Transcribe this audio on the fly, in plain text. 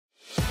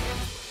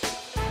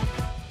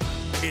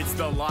It's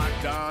the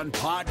Locked On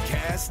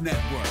Podcast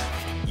Network,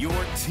 your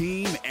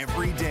team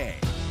every day.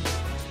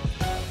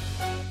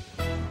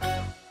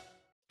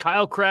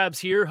 Kyle Krabs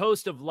here,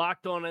 host of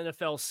Locked On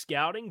NFL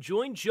Scouting.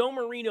 Join Joe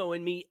Marino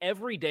and me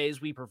every day as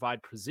we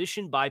provide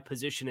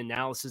position-by-position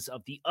analysis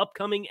of the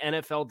upcoming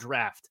NFL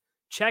Draft.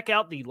 Check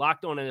out the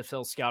Locked On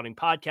NFL Scouting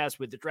podcast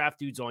with the Draft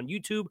Dudes on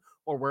YouTube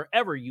or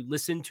wherever you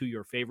listen to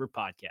your favorite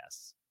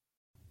podcasts.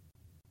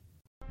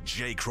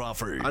 Jay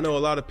Crawford. I know a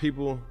lot of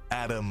people.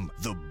 Adam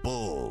the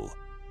Bull.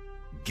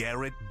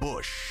 Garrett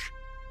Bush.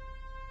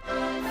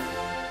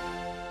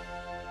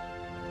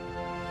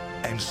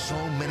 And so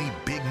many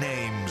big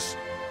names,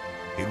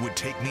 it would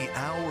take me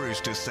hours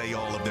to say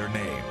all of their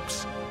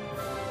names.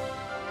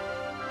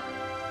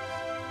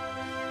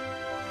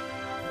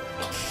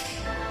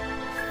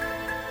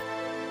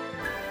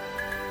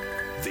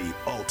 The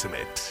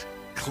ultimate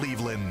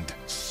Cleveland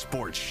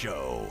sports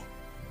show.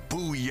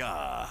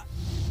 Booyah.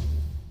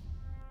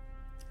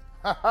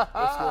 What's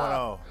going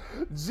on?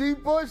 G.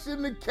 Bush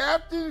in the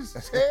captain's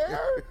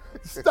chair?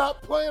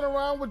 Stop playing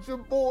around with your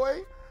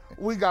boy.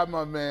 We got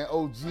my man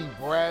OG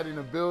Brad in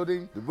the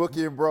building. The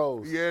Bookend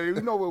Bros. Yeah,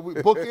 you know what we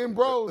Bookend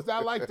Bros. I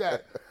like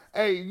that.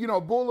 Hey, you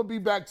know, Bull will be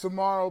back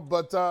tomorrow,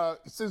 but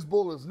since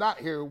Bull is not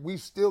here, we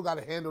still got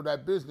to handle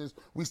that business.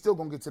 We still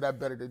going to get to that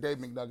better today,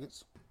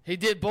 McNuggets. He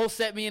did. Bull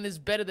set me in his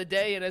bet of the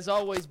day, and as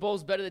always,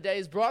 Bull's bet of the day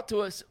is brought to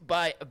us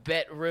by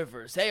Bet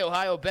Rivers. Hey,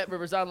 Ohio, Bet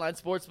Rivers Online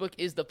Sportsbook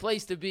is the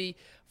place to be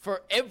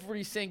for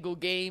every single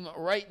game.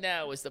 Right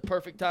now is the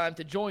perfect time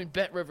to join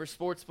Bet Rivers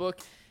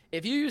Sportsbook.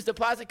 If you use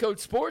deposit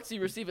code SPORTS,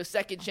 you receive a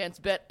second chance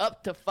bet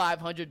up to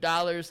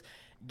 $500.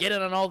 Get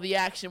in on all the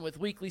action with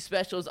weekly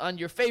specials on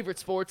your favorite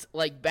sports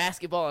like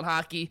basketball and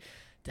hockey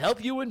to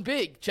help you win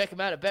big. Check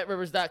them out at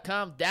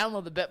BetRivers.com.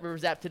 Download the Bet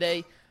Rivers app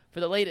today for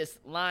the latest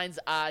lines,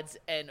 odds,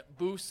 and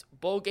boosts.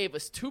 Bull gave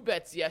us 2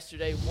 bets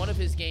yesterday. One of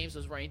his games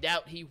was rained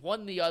out. He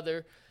won the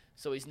other,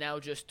 so he's now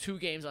just 2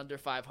 games under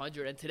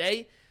 500. And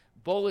today,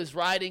 Bull is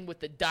riding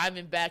with the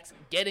Diamondbacks,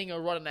 getting a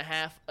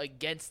 1.5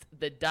 against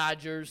the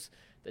Dodgers.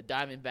 The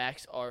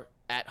Diamondbacks are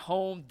at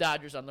home,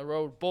 Dodgers on the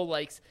road. Bull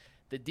likes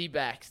the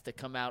D-backs to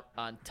come out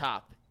on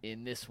top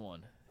in this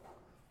one.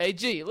 Hey,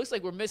 G, it looks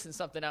like we're missing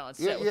something out on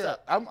set. What's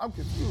up? I'm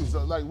confused.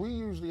 Like, we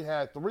usually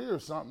had 3 or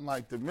something,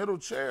 like the middle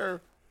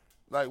chair.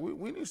 Like,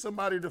 we need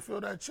somebody to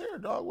fill that chair,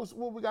 dog.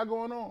 What we got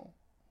going on?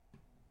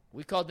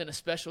 We called in a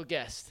special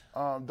guest.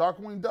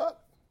 Darkwing Duck?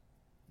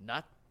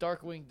 Not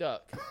Darkwing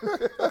Duck.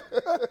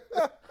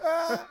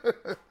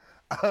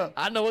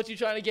 I know what you're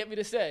trying to get me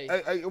to say.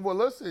 Well,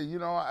 listen, you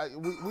know,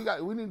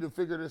 we need to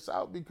figure this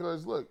out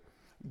because, look,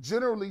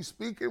 generally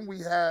speaking, we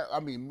have,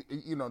 I mean,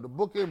 you know, the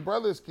Bookend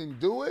Brothers can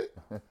do it,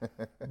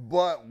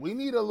 but we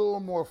need a little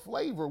more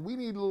flavor. We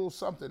need a little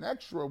something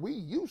extra. We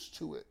used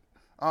to it.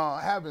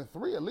 Having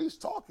 3 at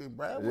least talking,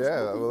 Brad.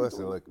 Well,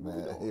 listen, look,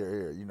 man,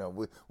 here, you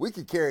know, we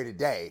could carry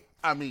today.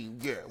 I mean,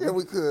 yeah. Yeah,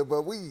 we could,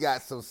 but we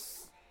got some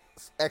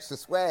extra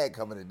swag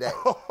coming today.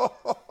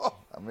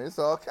 I mean, it's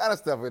all kind of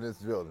stuff in this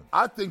building.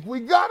 I think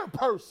we got a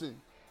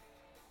person.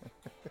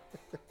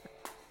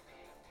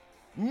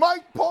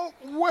 Mike Polk,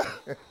 where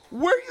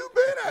you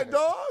been at,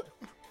 dog?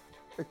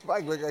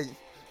 Mike look like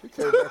he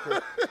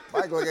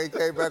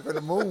came back from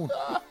the moon.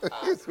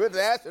 He's with the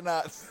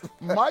astronauts.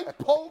 Mike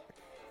Polk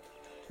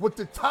with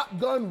the Top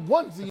Gun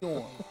onesie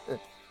on.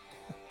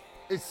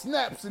 It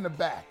snaps in the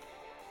back.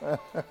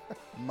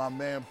 My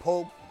man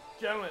Polk.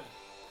 Gentlemen,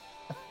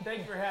 thank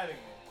you for having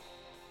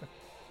me.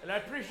 And I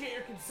appreciate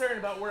your concern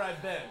about where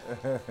I've been.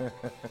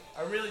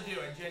 I really do.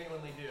 I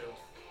genuinely do.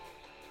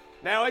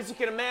 Now, as you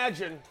can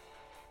imagine,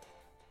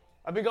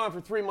 I've been gone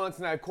for 3 months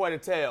and I have quite a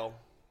tale.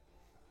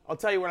 I'll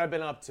tell you what I've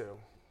been up to.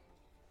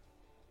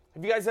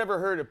 Have you guys ever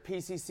heard of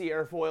PCC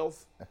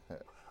airfoils?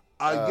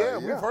 Yeah,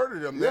 we've heard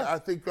of them. Yeah. I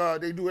think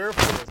they do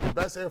airfoils, the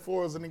best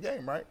airfoils in the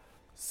game, right?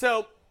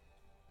 So,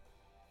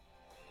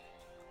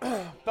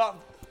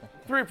 about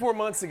 3 or 4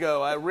 months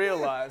ago, I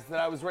realized that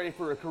I was ready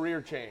for a career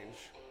change.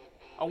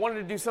 I wanted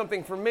to do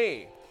something for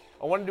me.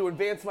 I wanted to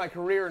advance my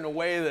career in a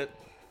way that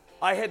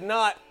I had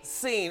not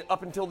seen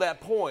up until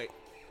that point.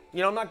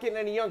 You know, I'm not getting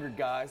any younger,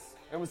 guys.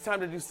 It was time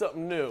to do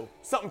something new,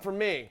 something for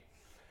me.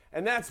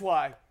 And that's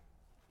why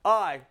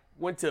I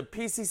went to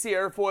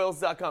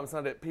PCCairfoils.com. It's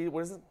not it.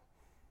 What is it?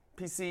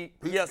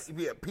 Yes.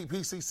 Yeah,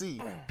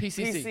 PCC.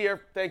 PCC.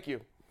 Thank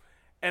you.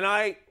 And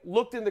I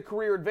looked into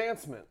career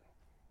advancement.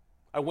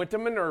 I went to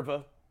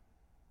Minerva,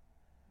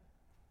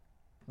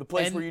 the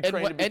place where you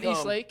train to become. And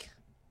Eastlake,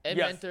 and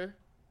Yes. Mentor,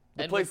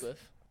 The and place-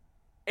 Wycliffe.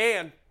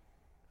 And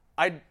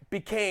I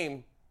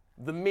became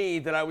the me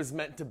that I was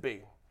meant to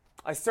be.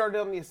 I started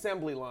on the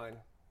assembly line,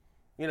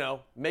 you know,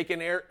 making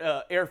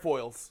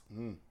airfoils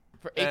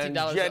For and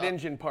 $18 jet an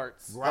engine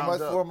parts. How much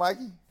for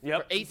Mikey?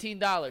 Yep. For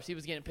 $18. He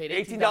was getting paid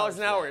 $18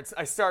 an hour. for that.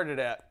 I started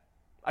at.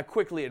 I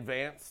quickly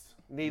advanced,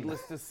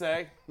 needless to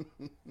say.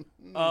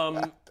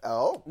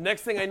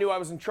 Next thing I knew, I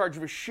was in charge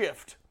of a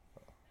shift.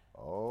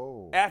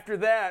 Oh. After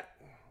that,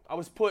 I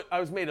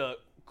was made a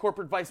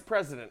corporate vice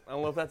president. I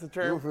don't know if that's a You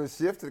term. went from a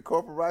shift to the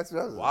corporate vice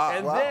president. Wow.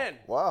 And then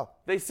Wow.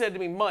 they said to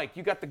me, Mike,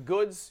 you got the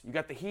goods, you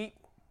got the heat,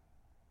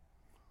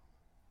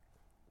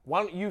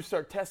 why don't you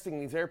start testing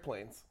these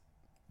airplanes?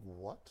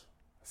 What?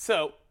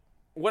 So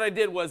what I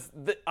did was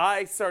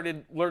I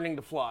started learning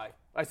to fly.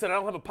 I said, I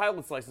don't have a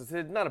pilot's license. They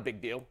said, not a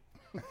big deal.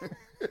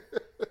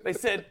 They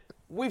said,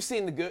 we see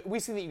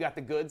that you got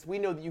the goods. We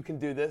know that you can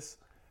do this.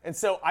 And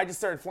so I just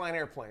started flying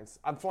airplanes.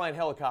 I'm flying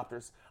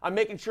helicopters. I'm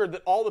making sure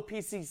that all the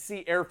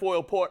PCC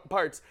airfoil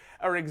parts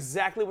are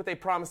exactly what they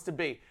promised to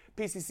be.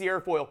 PCC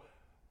airfoil,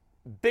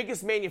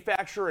 biggest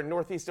manufacturer in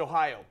Northeast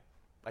Ohio,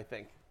 I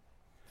think.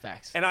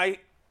 Facts. And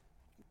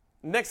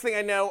next thing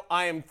I know,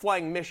 I am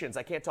flying missions.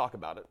 I can't talk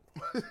about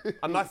it.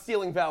 I'm not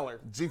stealing valor.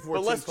 G14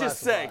 but let's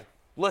classified.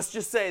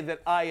 just say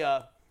that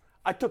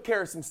I took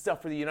care of some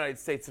stuff for the United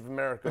States of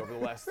America over the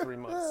last 3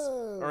 months.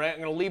 All right,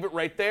 I'm going to leave it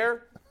right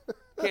there.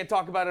 Can't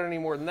talk about it any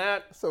more than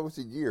that. So what's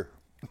a year?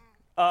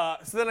 So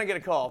then I get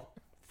a call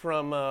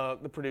from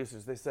the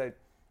producers. They say,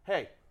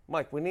 hey,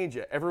 Mike, we need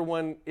you.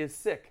 Everyone is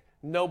sick.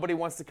 Nobody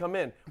wants to come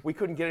in. We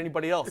couldn't get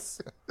anybody else.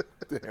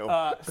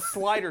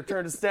 Slider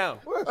turned us down.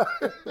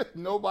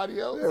 Nobody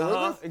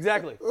else?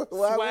 Exactly.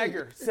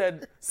 Swagger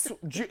said,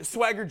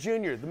 Swagger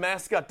Jr., the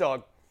mascot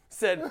dog,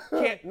 said,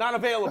 not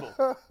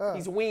available.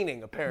 He's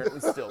weaning,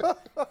 apparently, still.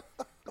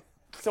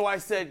 So I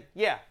said,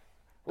 yeah.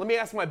 Let me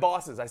ask my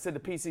bosses. I said to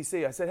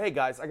PCC, I said, hey,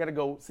 guys, I got to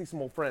go see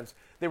some old friends.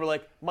 They were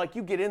like, Mike,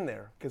 you get in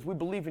there because we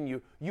believe in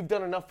you. You've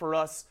done enough for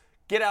us.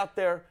 Get out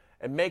there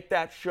and make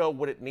that show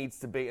what it needs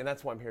to be, and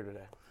that's why I'm here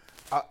today.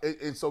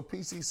 And so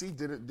PCC,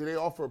 did they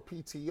offer a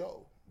PTO?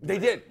 They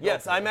did,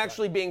 yes. I'm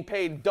actually being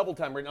paid double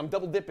time right now. I'm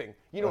double dipping.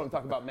 You know what I'm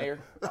talking about, Mayor.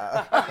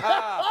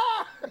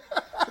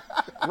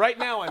 Right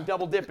now, I'm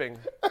double dipping.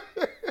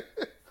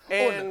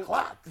 And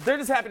they're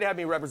just happy to have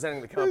me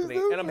representing the company.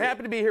 And I'm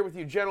happy to be here with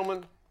you,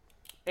 gentlemen.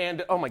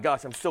 And, oh my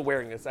gosh, I'm still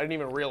wearing this. I didn't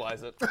even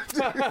realize it.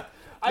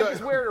 I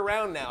just wear it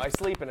around now. I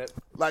sleep in it.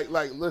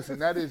 Listen,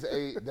 that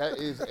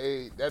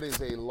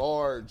is a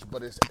large,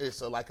 but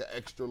it's like an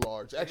extra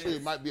large. Actually,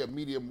 it might be a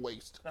medium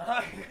waist.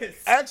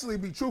 Actually,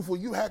 be truthful,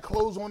 you had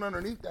clothes on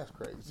underneath. That's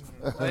crazy.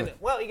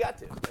 Well, you got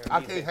to.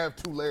 I can't have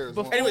 2 layers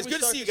on. Anyways, good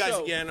to see you guys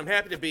again. I'm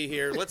happy to be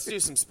here. Let's do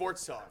some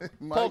sports talk.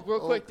 Polk, real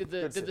quick,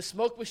 did the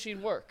smoke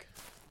machine work?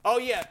 Oh,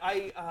 yeah.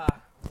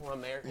 Hold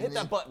on, Mayor. Hit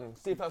that button.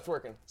 See if that's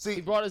working. See,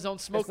 he brought his own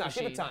smoke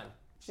machine. Give it time.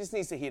 She just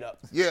needs to heat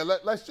up. Yeah,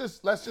 let's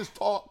just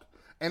talk,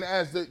 and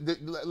as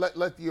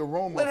let the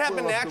aroma. Let it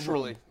happen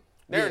naturally.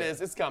 There it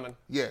is. It's coming.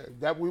 Yeah,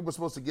 that we were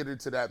supposed to get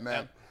into that,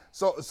 man.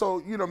 Yep.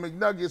 So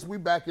McNuggets, we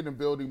back in the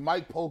building.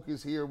 Mike Polk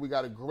is here. We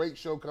got a great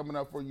show coming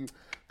up for you.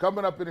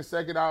 Coming up in the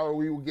second hour,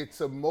 we will get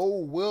to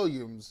Mo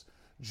Williams.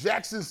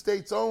 Jackson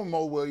State's own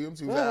Mo Williams.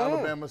 He was an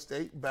Alabama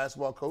State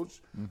basketball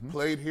coach.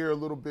 Played here a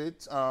little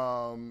bit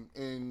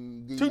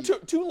in the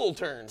two little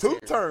turns. Two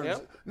turns.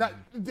 Yep. Now,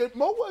 did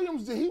Mo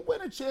Williams? Did he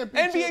win a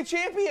championship? NBA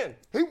champion.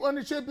 He won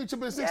the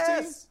championship in 16.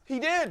 Yes,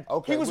 he did.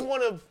 Okay, he was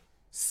one of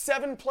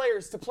 7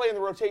 players to play in the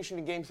rotation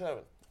in Game 7.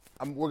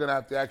 We're gonna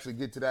have to actually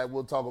get to that.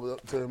 We'll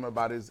talk to him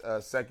about his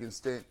second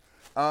stint.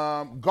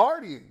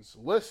 Guardians.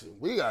 Listen,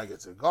 we gotta get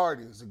to the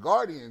Guardians. The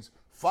Guardians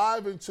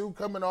 5-2,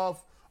 coming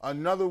off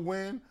another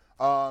win.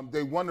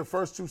 They won the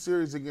first 2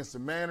 series against the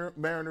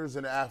Mariners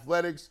and the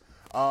Athletics.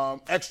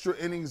 Extra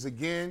innings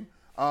again.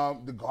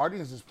 The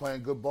Guardians is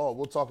playing good ball.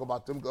 We'll talk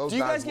about them. Do you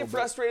guys get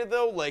frustrated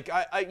though? Like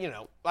I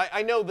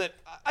know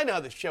how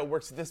this show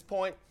works at this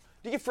point.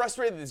 Do you get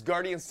frustrated that this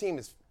Guardians team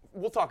is?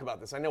 We'll talk about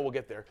this. I know we'll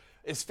get there.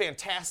 It's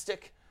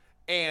fantastic,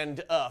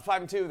 and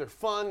 5-2. They're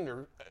fun.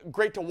 They're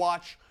great to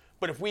watch.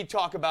 But if we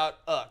talk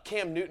about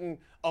Cam Newton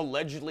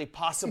allegedly,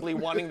 possibly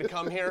wanting to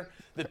come here,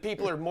 that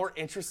people are more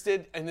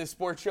interested in this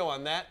sports show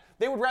on that.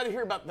 They would rather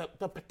hear about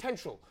the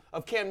potential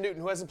of Cam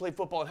Newton, who hasn't played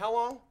football in how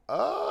long?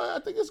 I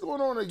think it's going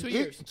on 2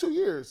 years. 2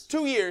 years.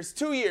 2 years.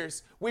 2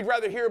 years. We'd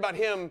rather hear about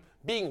him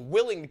being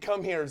willing to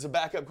come here as a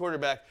backup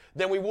quarterback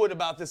than we would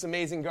about this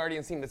amazing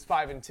Guardians team that's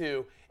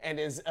 5-2 and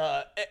is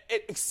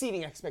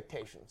exceeding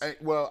expectations.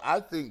 Well,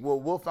 I think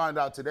we'll find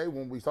out today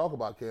when we talk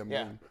about Cam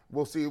Newton.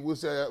 We'll see what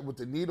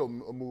the needle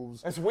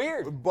moves. That's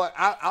weird. But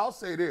I'll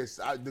say this: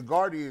 the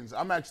Guardians.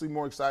 I'm actually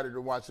more excited to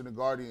watching the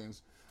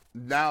Guardians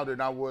now than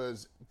I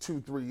was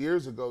 2-3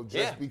 years ago,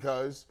 just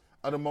because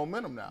of the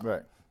momentum now.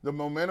 Right. The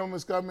momentum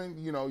is coming.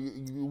 You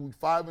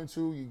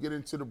 5-2. You get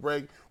into the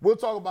break. We'll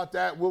talk about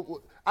that.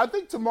 I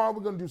think tomorrow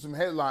we're going to do some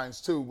headlines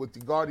too with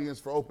the Guardians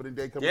for opening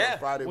day coming on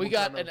Friday. We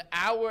got an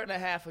hour and a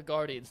half of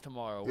Guardians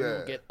tomorrow. We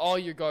will get all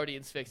your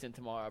Guardians fixed in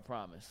tomorrow. I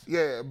promise.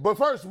 Yeah, but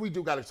first we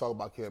do got to talk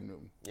about Cam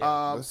Newton.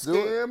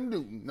 Cam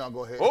Newton. No,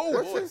 go ahead. Oh,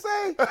 what's he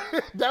say?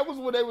 That was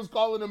what they was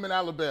calling him in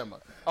Alabama.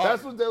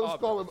 That's what they was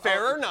calling him.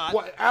 Fair or not?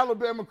 What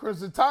Alabama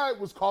Crimson Tide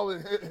was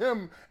calling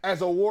him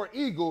as a War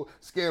Eagle,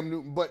 Cam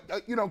Newton. But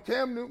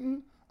Cam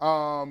Newton.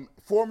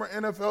 Former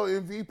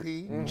NFL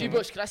MVP. G.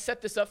 Bush, can I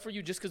set this up for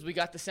you just because we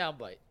got the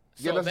soundbite?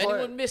 So if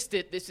anyone missed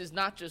it, this is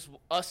not just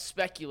us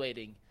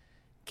speculating.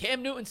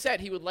 Cam Newton said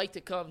he would like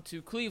to come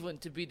to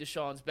Cleveland to be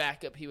Deshaun's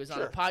backup. He was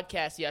on a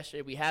podcast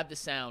yesterday. We have the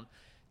sound.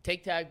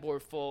 Take tag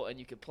board full, and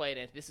you can play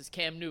it. This is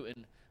Cam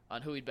Newton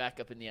on who he'd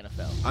back up in the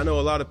NFL. I know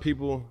a lot of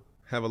people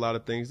have a lot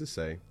of things to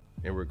say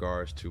in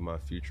regards to my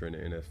future in the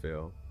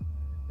NFL.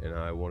 And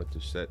I wanted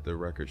to set the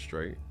record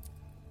straight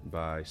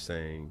by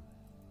saying,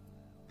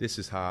 this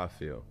is how I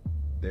feel.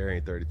 There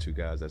ain't 32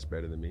 guys that's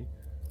better than me.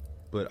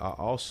 But I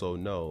also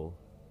know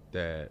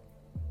that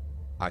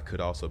I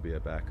could also be a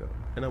backup,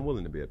 and I'm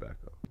willing to be a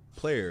backup.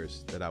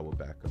 Players that I will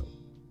back up.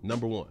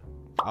 Number one,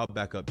 I'll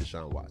back up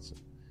Deshaun Watson.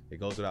 It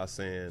goes without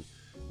saying,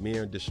 me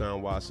and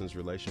Deshaun Watson's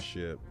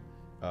relationship,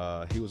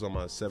 he was on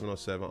my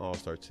 707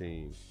 All-Star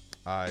team.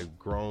 I've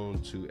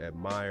grown to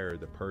admire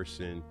the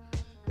person,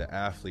 the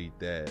athlete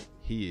that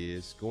he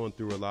is, going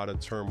through a lot of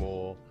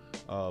turmoil,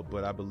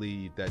 but I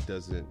believe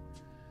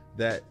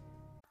that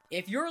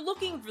If you're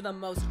looking for the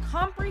most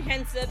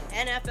comprehensive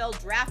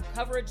NFL draft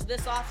coverage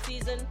this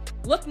offseason,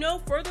 look no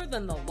further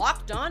than the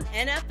Locked On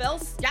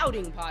NFL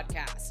Scouting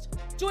Podcast.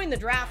 Join the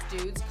draft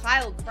dudes,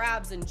 Kyle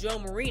Krabs and Joe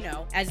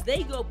Marino, as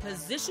they go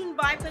position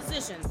by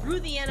position through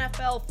the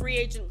NFL free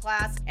agent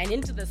class and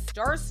into the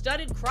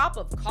star-studded crop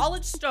of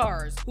college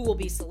stars who will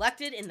be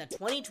selected in the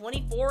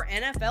 2024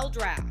 NFL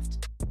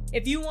Draft.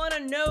 If you want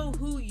to know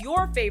who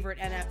your favorite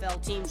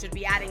NFL team should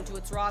be adding to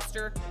its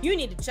roster, you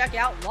need to check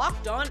out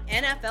Locked On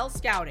NFL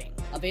Scouting,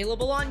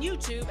 available on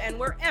YouTube and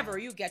wherever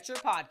you get your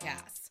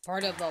podcasts.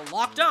 Part of the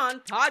Locked On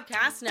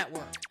Podcast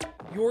Network,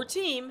 your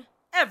team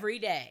every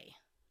day.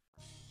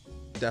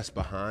 that's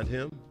behind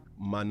him.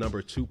 My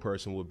number two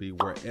person would be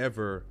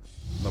wherever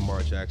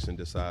Lamar Jackson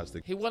decides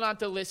to. He went on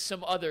to list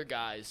some other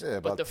guys, Yeah,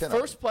 but about the 10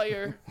 first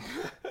player,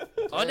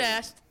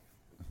 unasked,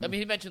 I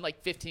mean, he mentioned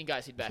like 15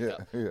 guys he'd back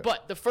up. Yeah.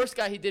 But the first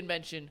guy he did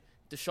mention,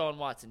 Deshaun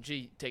Watson.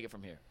 G, take it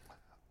from here.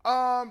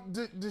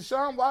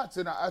 Deshaun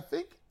Watson, I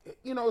think,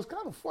 it's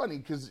kind of funny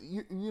because,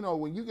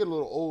 when you get a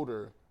little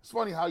older, it's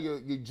funny how your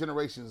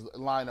generations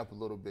line up a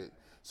little bit.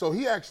 So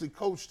he actually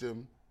coached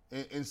him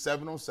in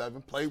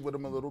 707, played with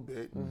him a little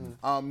bit,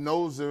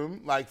 knows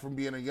him like from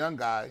being a young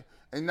guy.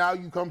 And now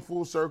you come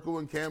full circle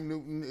and Cam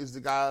Newton is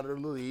the guy out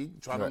of the league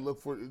trying to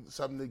look for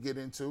something to get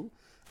into.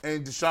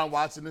 And Deshaun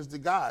Watson is the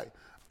guy.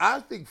 I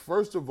think,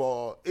 first of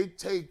all, it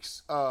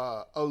takes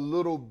a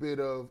little bit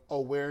of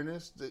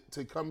awareness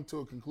to come to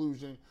a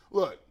conclusion.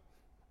 Look,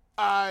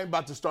 I ain't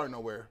about to start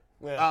nowhere.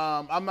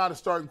 Yeah. I'm not a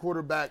starting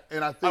quarterback,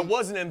 and I think I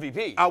was an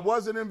MVP. I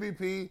was an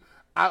MVP.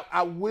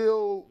 I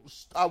will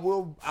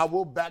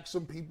back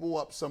some people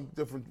up some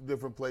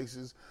different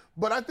places,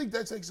 but I think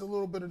that takes a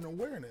little bit of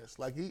awareness.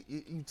 Like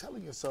you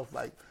telling yourself,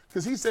 like,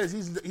 because he says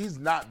he's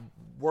not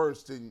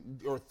worse than,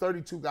 or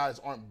 32 guys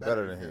aren't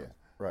better than him.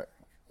 Right.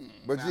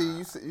 But G,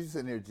 you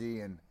sitting here, G,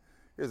 and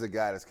here's a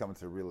guy that's coming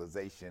to the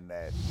realization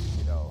that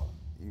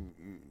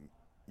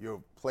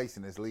your place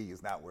in this league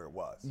is not where it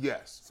was.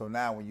 Yes. So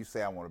now when you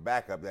say I want to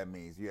back up, that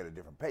means you're at a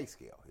different pay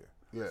scale here.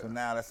 Yeah. So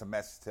now that's a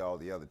message to all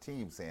the other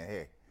teams saying,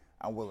 hey,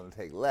 I'm willing to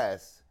take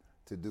less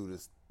to do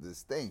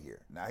this thing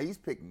here. Now he's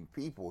picking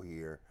people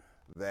here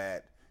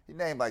that he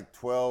named like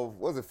 12,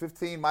 was it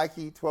 15,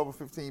 Mikey? 12 or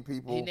 15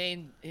 people. He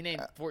named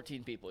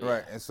 14 people. Yeah.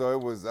 Right, and so it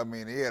was. I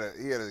mean, he had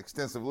an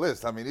extensive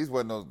list. I mean, these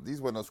weren't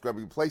no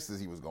scrubby places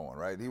he was going.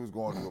 Right, he was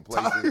going to a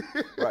places.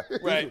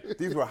 Right.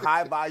 These were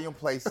high volume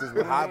places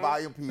with high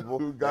volume people.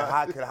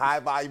 Could high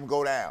volume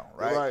go down?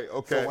 Right. Right.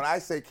 Okay. So when I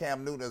say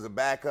Cam Newton as a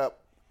backup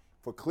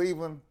for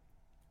Cleveland,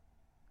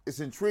 it's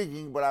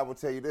intriguing. But I will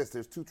tell you this: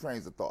 there's two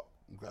trains of thought.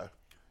 Okay.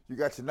 You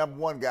got your number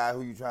one guy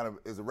who you trying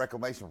to is a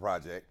reclamation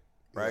project,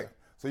 right? Yeah.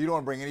 So you don't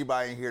want to bring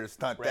anybody in here to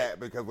stunt that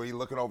because when he's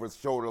looking over his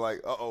shoulder like,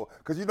 uh-oh.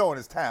 Because in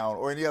his town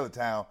or any other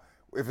town,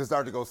 if it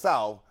starts to go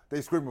south, they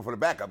screaming for the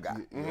backup guy,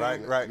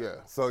 right? Yeah.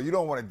 So you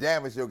don't want to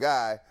damage your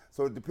guy.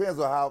 So it depends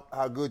on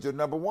how good your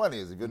number one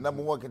is. If your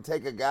number one can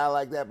take a guy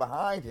like that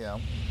behind him,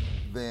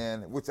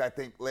 then, which I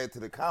think led to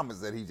the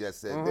comments that he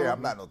just said there,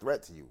 I'm not no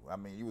threat to you. I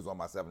mean, you was on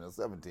my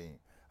 7-17 team.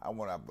 I've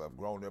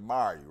grown to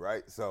admire you,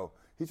 right? So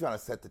he's trying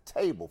to set the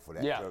table for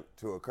that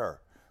to occur.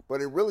 But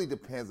it really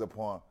depends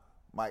upon,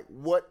 Mike,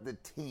 what the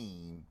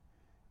team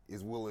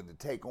is willing to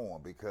take on,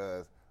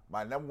 because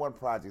my number one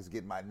project is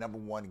getting my number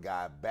one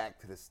guy back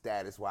to the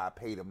status where I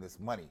paid him this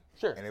money.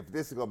 Sure. And if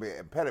this is going to be an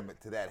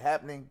impediment to that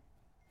happening,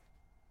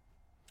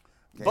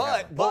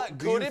 but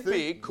could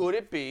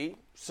it be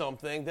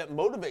something that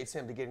motivates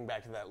him to getting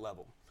back to that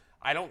level?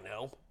 I don't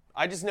know.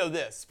 I just know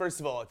this. First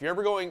of all, if you're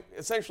ever going,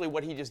 essentially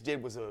what he just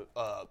did was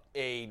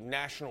a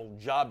national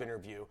job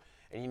interview,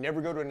 and you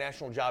never go to a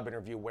national job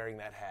interview wearing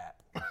that hat.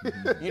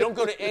 You don't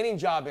go to any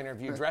job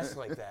interview dressed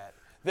like that.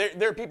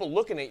 There are people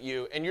looking at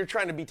you, and you're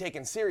trying to be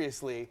taken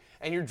seriously,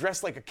 and you're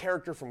dressed like a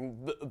character from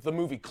the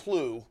movie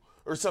Clue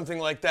or something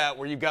like that,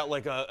 where you've got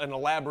like an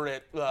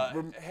elaborate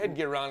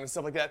headgear on and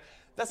stuff like that.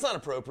 That's not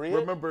appropriate.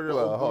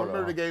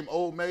 Remember the game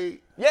Old Maid?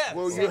 Yeah.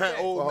 Well, you had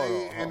Old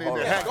Maid, and then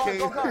the hat came.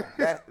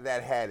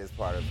 That hat is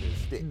part of his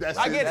shtick.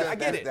 I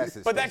get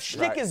it. But that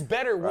shtick is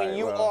better when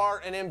you are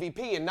an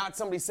MVP and not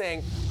somebody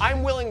saying,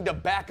 I'm willing to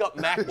back up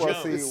Mac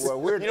Jones. You know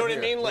what I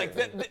mean? Like,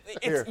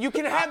 you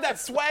can have that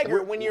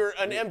swagger when you're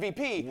an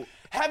MVP.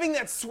 Having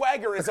that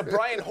swagger as a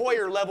Brian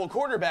Hoyer level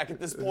quarterback at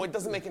this point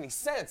doesn't make any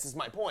sense, is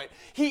my point.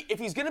 If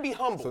he's going to be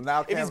humble,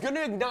 if he's going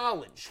to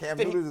acknowledge Cam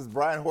Newton is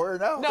Brian Hoyer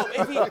now? No,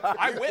 if he,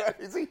 I will.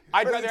 Is he?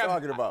 I'd what rather are you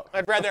talking about?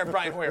 I'd rather have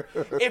Brian Hoyer.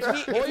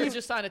 Hoyer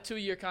just signed a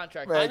 2-year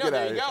contract. Man, I know, get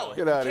there out you of here. go.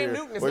 Get out of Cam here.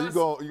 Newton is Well,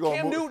 not- you gonna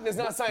Cam move- Newton is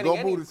not signing Go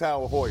any- move to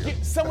town with Hoyer.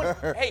 Someone,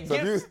 hey,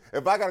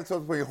 If I got a choice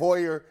between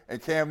Hoyer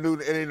and Cam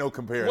Newton, it ain't no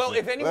comparison. well,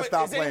 if anyone, Let's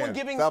stop is anyone playing.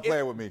 giving? Stop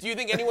playing with me. Do you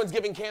think anyone's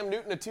giving Cam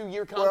Newton a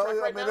 2-year contract Well,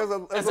 I right mean,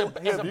 now? As a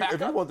if backup?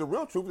 you want the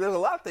real truth, there's a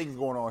lot of things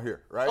going on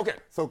here, right? Okay.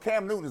 So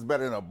Cam Newton is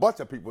better than a bunch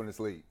of people in this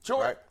league.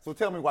 Sure. Right? So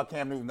tell me why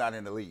Cam Newton's not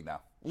in the league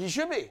now. He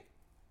should be.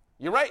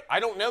 You're right. I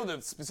don't know the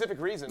specific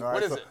reason. All right,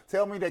 What is so it?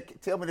 Tell me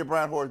that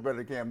Brian Hoyer's better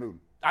than Cam Newton.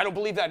 I don't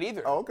believe that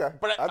either. Oh, okay.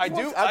 But I I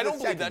just don't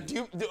checking.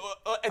 believe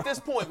that. At this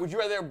point, would you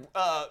rather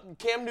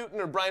Cam Newton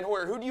or Brian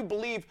Hoyer? Who do you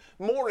believe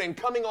more in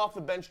coming off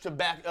the bench to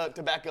back up?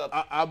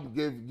 I'm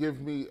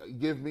give me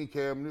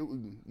Cam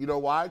Newton. You know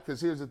why?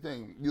 Because here's the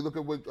thing. You look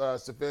at what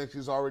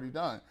Stefanski's already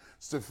done.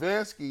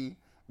 Stefanski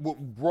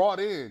brought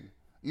in,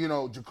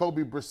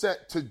 Jacoby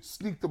Brissett to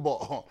sneak the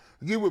ball.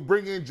 He would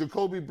bring in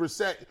Jacoby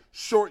Brissett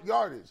short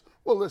yardage.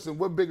 Well, listen,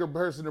 what bigger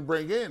person to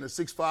bring in? A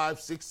 6'5",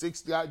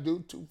 6'6" guy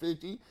dude,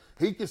 250.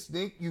 He can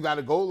sneak. You got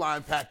a goal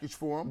line package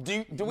for him.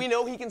 Do we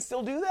know he can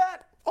still do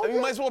that? Oh, I mean, yeah.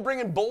 you might as well bring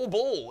in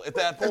Bull at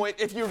that point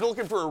if you're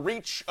looking for a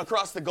reach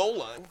across the goal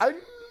line. I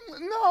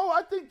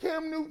think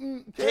Cam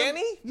Newton. Can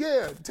he?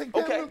 Yeah. Take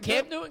Cam Newton.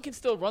 Cam Newton can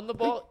still run the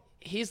ball.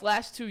 His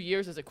last 2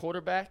 years as a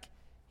quarterback,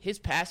 his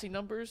passing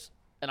numbers,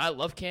 and I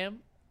love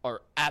Cam,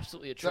 are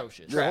absolutely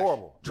atrocious. They're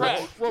horrible.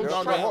 Trash. They're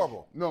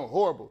horrible. No,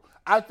 horrible.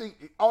 I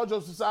think, all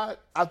jokes aside,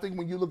 I think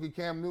when you look at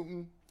Cam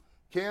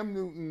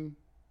Newton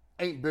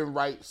ain't been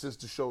right since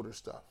the shoulder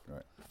stuff.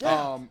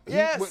 Right.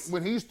 Yes.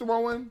 When he's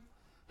throwing,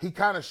 he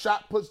kind of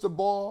shot puts the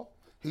ball.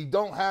 He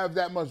don't have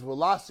that much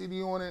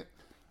velocity on it.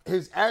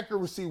 His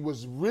accuracy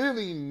was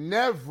really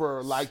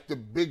never like the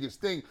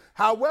biggest thing.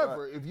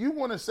 However, if you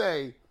want to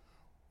say,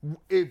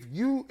 if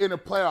you in a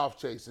playoff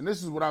chase, and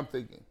this is what I'm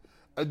thinking,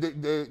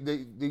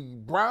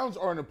 the Browns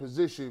are in a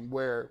position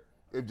where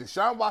if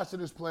Deshaun Watson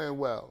is playing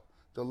well,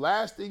 the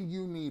last thing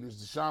you need is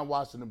Deshaun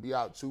Watson to be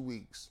out 2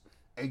 weeks,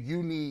 and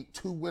you need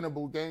 2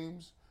 winnable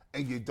games,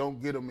 and you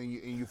don't get them, and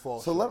you fall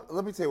So short.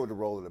 let me tell you what the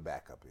role of the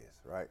backup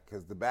is, right?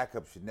 Because the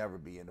backup should never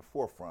be in the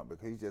forefront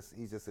because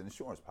he's just an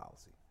insurance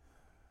policy.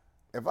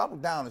 If I'm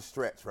down the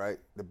stretch, right,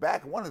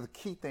 one of the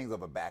key things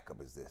of a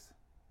backup is this: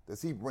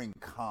 does he bring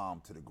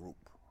calm to the group,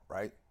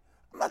 right?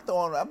 I'm not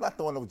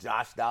throwing no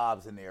Josh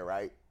Dobbs in there,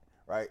 right?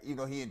 Right?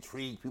 He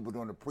intrigued people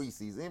during the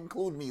preseason,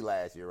 including me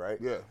last year, right?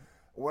 Yeah.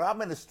 When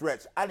I'm in the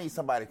stretch, I need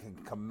somebody who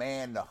can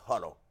command the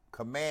huddle,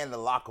 command the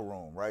locker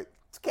room, right?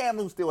 Cam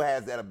Newton still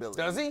has that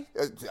ability. Does he?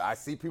 I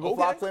see people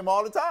flock to him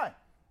all the time,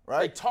 They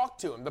right? talk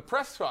to him. The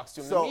press talks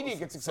to him. The media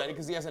gets excited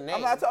because he has a name.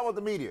 I'm not talking about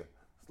the media.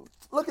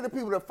 Look at the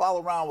people that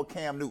follow around with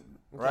Cam Newton,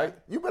 right?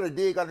 You better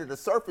dig under the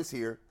surface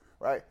here,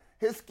 right?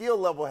 His skill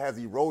level has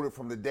eroded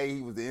from the day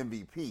he was the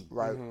MVP.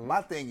 Right.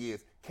 My thing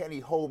is, can he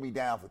hold me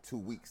down for 2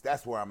 weeks?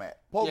 That's where I'm at.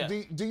 Paul, Yeah.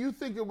 do you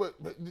think it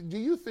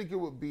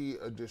would be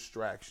a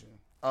distraction?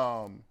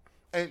 And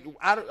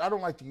I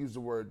don't like to use the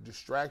word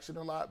distraction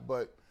a lot,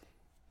 but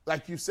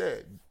like you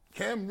said,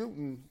 Cam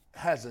Newton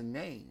has a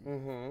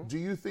name. Do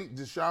you think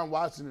Deshaun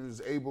Watson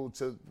is able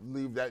to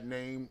leave that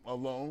name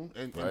alone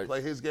and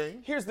play his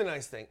game? Here's the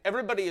nice thing.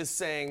 Everybody is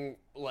saying,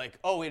 like,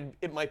 oh,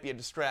 it might be a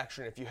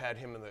distraction if you had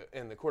him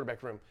in the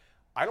quarterback room.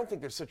 I don't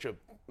think there's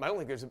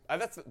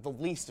that's the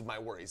least of my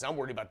worries. I'm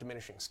worried about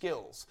diminishing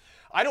skills.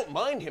 I don't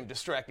mind him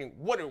distracting.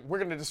 We're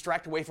going to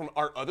distract away from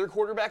our other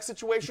quarterback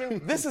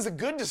situation? This is a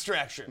good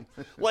distraction.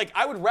 Like,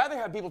 I would rather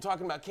have people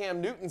talking about Cam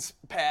Newton's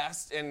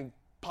past and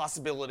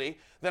possibility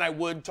than I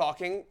would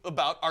talking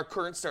about our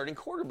current starting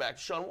quarterback,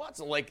 Deshaun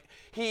Watson. Like,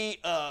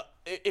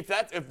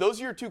 if those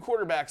are your two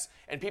quarterbacks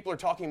and people are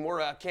talking more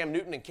about Cam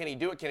Newton and can he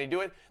do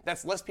it,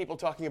 that's less people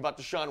talking about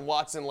Deshaun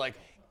Watson, like,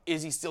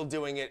 is he still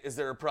doing it? Is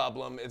there a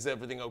problem? Is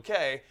everything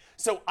okay?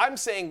 So I'm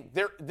saying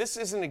this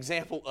is an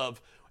example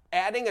of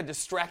adding a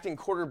distracting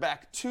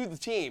quarterback to the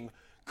team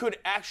could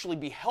actually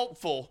be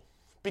helpful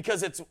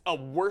because it's a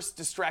worse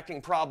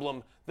distracting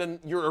problem than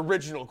your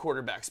original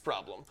quarterback's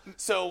problem.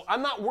 So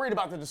I'm not worried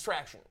about the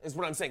distraction, is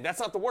what I'm saying. That's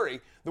not the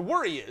worry. The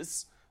worry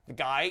is the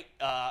guy,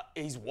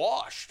 he's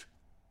washed.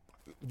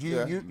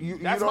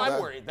 That's my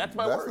worry. That's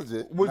my worry.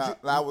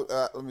 Legit.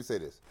 Let me say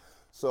this.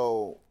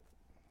 So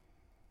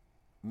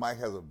Mike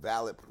has a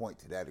valid point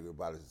to that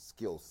about his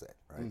skill set,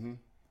 right?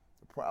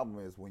 The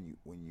problem is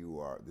when you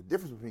are the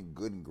difference between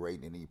good and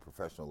great in any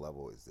professional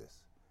level is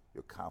this: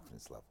 your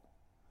confidence level.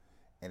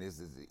 And it's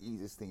the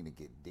easiest thing to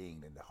get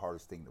dinged and the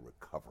hardest thing to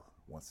recover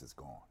once it's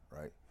gone,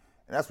 right?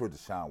 And that's where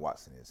Deshaun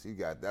Watson is.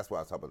 That's why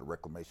I talk about the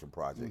reclamation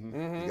project.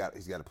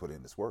 He's got to put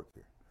in this work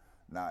here.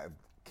 Now, if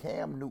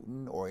Cam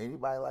Newton or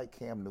anybody like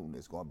Cam Newton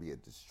is going to be a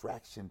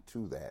distraction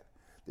to that,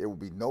 there will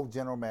be no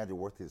general manager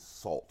worth his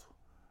salt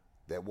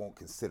that won't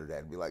consider that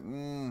and be like,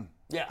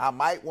 I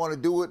might want to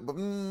do it, but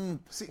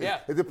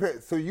it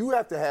depends. So you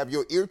have to have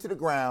your ear to the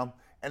ground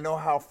and know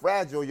how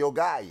fragile your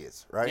guy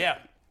is, right? Yeah.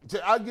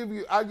 I'll give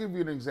you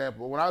an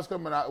example. When I was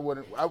coming out,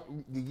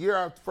 the year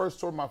I first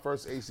tore my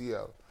first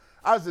ACL,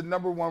 I was the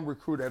 #1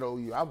 recruit at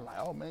OU. I was like,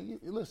 oh man,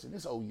 listen,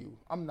 it's OU.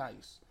 I'm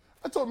nice.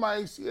 I tore my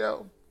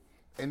ACL,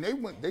 and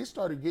they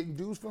started getting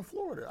dudes from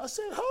Florida. I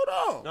said,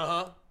 hold on.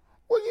 Uh-huh.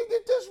 Where you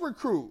get this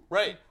recruit?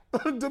 Right.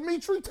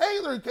 Dimitri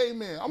Taylor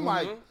came in. I'm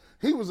like,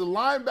 he was a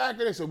linebacker.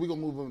 They said, we're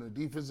going to move him to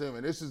defensive,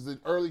 and this is the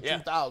early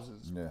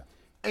 2000s. Yeah.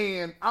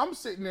 And I'm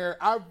sitting there,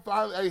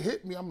 it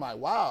hit me. I'm like,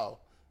 wow,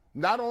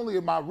 not only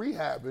am I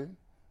rehabbing,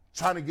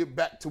 trying to get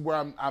back to where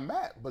I'm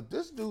at, but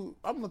this dude,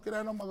 I'm looking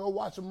at him, I'm going to go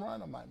watch him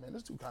run. I'm like, man,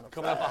 this dude kind of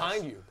Coming up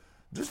behind you.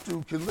 This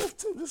dude can lift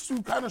too. This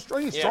dude kind of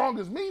strong. He's strong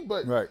as me,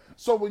 but Right.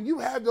 So when you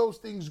have those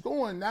things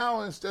going,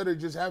 now instead of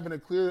just having a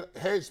clear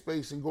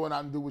headspace and going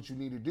out and do what you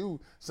need to do,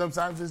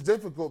 sometimes it's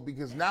difficult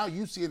because now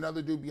you see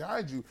another dude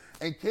behind you.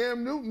 And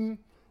Cam Newton,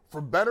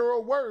 for better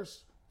or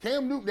worse,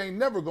 Cam Newton ain't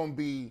never gonna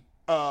be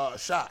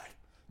shy.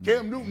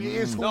 Cam Newton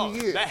is who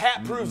he is. That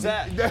hat proves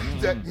that.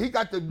 He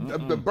got the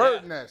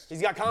bird nest.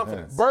 He's got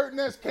confidence. Bird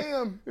nest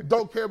Cam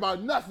don't care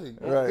about nothing.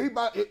 Right.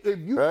 If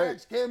you Right.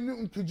 ask Cam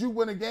Newton, could you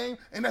win a game?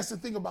 And that's the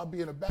thing about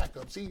being a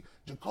backup. See,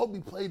 Jacoby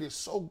played it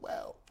so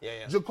well.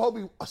 Yeah.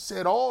 Jacoby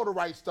said all the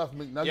right stuff,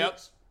 McNuggets. Yep.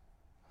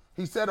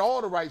 He said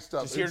all the right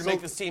stuff. Just here to make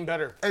this team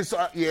better. And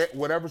so,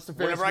 whatever Stefanski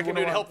Whatever I can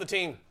do to wanna help run. the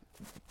team.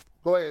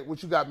 Go ahead.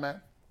 What you got,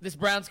 man? This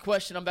Browns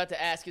question I'm about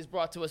to ask is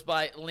brought to us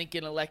by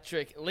Lincoln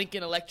Electric.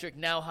 Lincoln Electric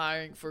now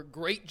hiring for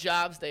great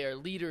jobs. They are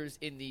leaders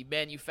in the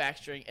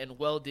manufacturing and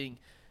welding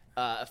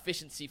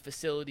efficiency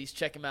facilities.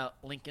 Check them out,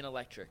 Lincoln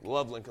Electric.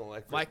 Love Lincoln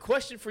Electric. My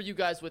question for you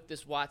guys with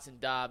this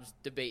Watson-Dobbs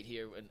debate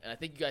here, and I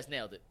think you guys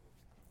nailed it.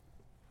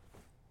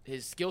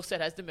 His skill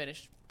set has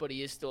diminished, but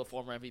he is still a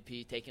former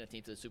MVP, taking a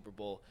team to the Super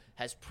Bowl,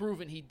 has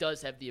proven he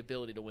does have the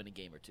ability to win a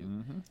game or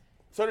two.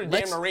 So did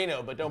Dan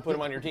Marino, but don't put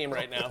him on your team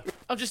right now.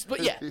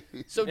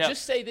 So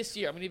just say this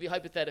year, I'm going to give you a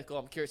hypothetical.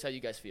 I'm curious how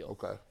you guys feel.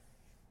 Okay.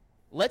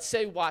 Let's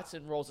say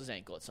Watson rolls his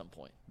ankle at some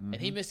point, and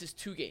he misses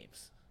 2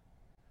 games.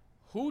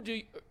 Who do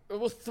you,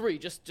 or 3,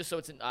 just so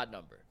it's an odd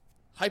number.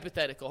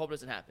 Hypothetical, hope it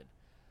doesn't happen.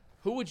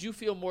 Who would you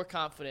feel more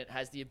confident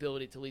has the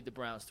ability to lead the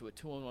Browns to a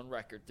 2-1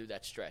 record through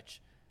that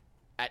stretch,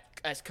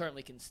 as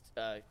currently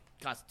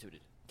constituted?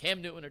 Cam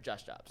Newton or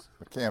Josh Dobbs?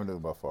 Cam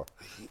Newton by far.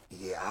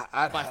 Yeah,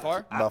 By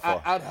far? By far.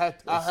 I'd have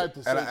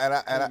to say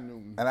Cam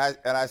Newton.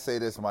 And I say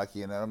this,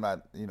 Mikey, and I'm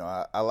not,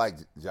 I like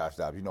Josh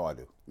Dobbs. You know I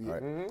do. Yeah.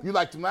 Right? You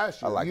liked him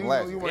last year. I liked him You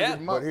last know year. you wanna give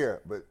him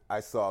up. But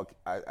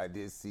I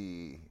did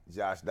see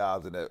Josh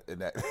Dobbs in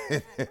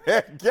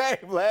that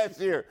game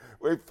last year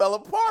where he fell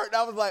apart, and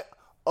I was like,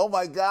 oh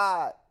my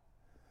God,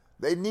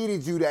 they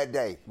needed you that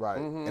day, Right.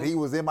 And he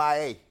was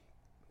MIA.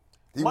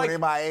 He Mike-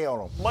 went MIA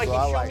on him. Mikey,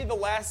 So show me the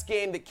last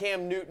game that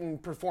Cam Newton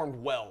performed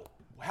well.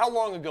 How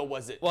long ago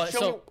was it? Well, Show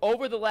so me-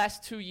 over the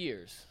last 2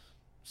 years,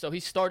 so he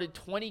started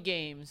 20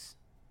 games.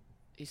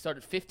 He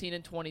started 15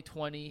 in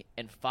 2020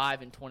 and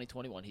 5 in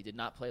 2021. He did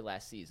not play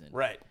last season.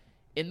 Right.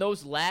 In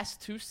those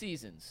last 2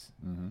 seasons,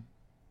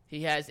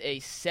 he has a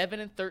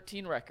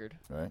 7-13 record.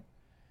 Right.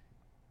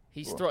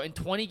 He's thrown in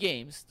 20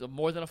 games, so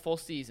more than a full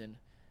season,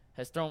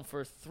 has thrown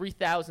for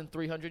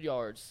 3,300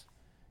 yards,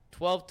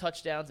 12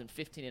 touchdowns, and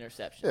 15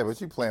 interceptions. Yeah, but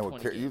you playing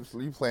with 20 games.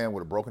 you playing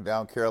with a broken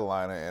down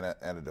Carolina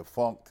and a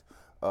defunct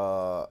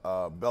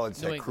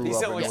Belichick crew. These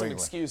up sound in like New some England.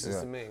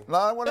 excuses to me. No,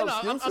 I want no No, I'm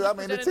excuses. just I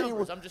mean, the presenting team numbers.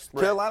 was I'm just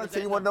Carolina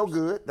presenting team was no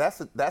numbers.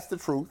 good. That's the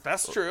truth.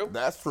 That's true.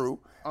 That's true.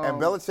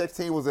 And Belichick's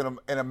team was in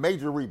a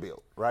major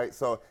rebuild, right?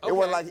 So it Okay,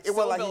 wasn't like still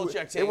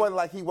Belichick team. it wasn't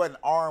like he wasn't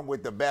armed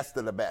with the best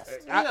of the best.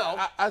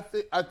 I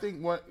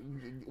think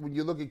when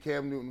you look at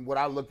Cam Newton, what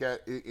I look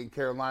at in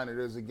Carolina,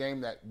 there's a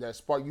game that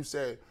sparked. You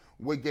said,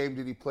 what game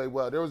did he play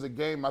well? There was a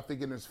game, I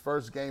think, in his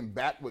first game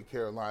back with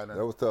Carolina.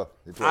 That was tough.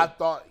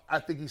 I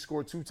think he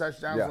scored 2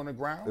 touchdowns on the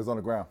ground. It was on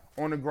the ground.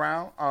 On the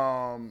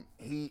ground.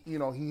 He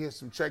hit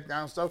some check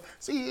down stuff.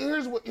 See,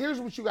 here's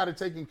what you got to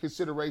take in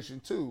consideration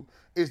too,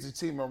 is the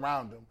team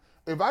around him.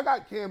 If I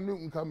got Cam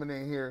Newton coming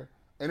in here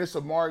and it's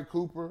Amari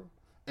Cooper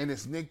and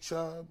it's Nick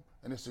Chubb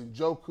and it's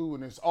Njoku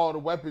and it's all the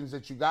weapons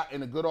that you got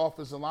in a good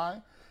offensive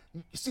line,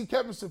 you see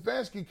Kevin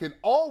Stefanski can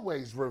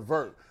always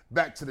revert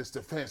back to the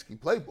Stefanski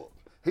playbook.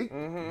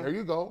 There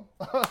you go.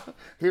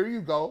 Here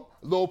you go.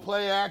 A little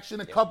play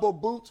action, a couple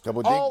boots.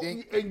 Couple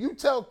dink. And you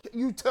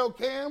tell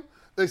Cam,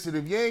 listen,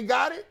 if you ain't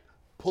got it,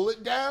 pull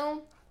it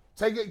down,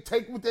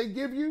 take what they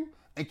give you,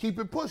 and keep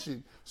it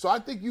pushing. So I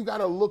think you got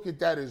to look at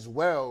that as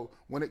well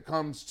when it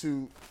comes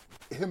to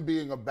him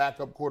being a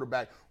backup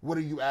quarterback. What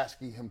are you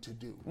asking him to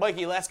do?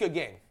 Mikey, last good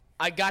game.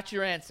 I got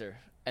your answer,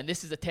 and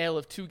this is a tale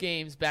of 2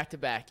 games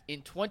back-to-back.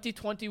 In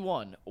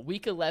 2021,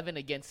 Week 11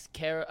 against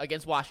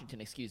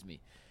Washington,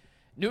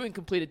 Newton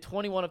completed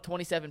 21 of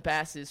 27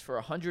 passes for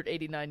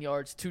 189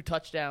 yards, 2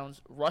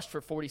 touchdowns, rushed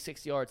for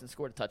 46 yards, and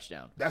scored a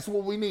touchdown. That's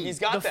what we need. He's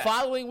got The that.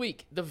 following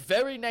week, the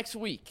very next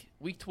week,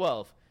 Week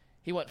 12,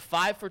 he went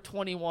 5 for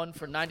 21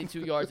 for 92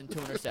 yards and 2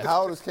 interceptions.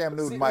 How old is Cam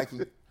Newton, Mikey?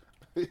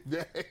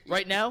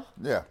 Right now,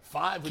 Yeah.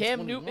 5 Cam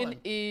 21. Newton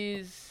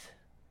is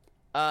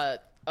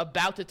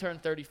about to turn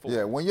 34.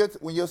 Yeah, when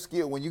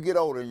you get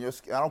older and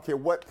I don't care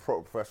what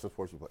professional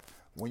sports you play.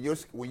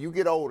 When you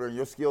get older and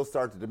your skills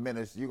start to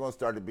diminish, you're gonna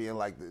start to being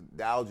like the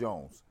Dow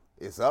Jones.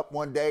 It's up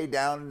one day,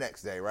 down the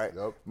next day, right?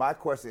 Yep. My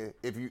question,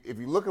 if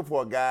you're looking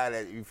for a guy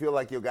that you feel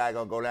like your guy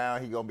gonna go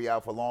down, he gonna be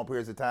out for long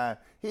periods of time,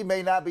 he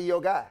may not be your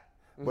guy.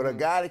 But a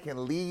guy that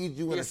can lead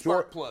you in a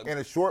short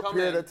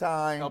period of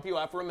time, help you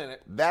out for a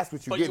minute. That's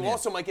what you get. But you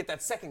also might get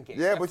that second game.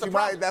 Yeah, but you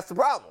might. That's the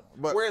problem.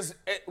 But whereas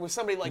with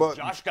somebody like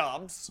Josh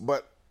Dobbs,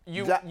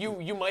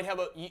 you might have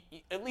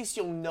at least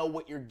you'll know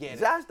what you're getting.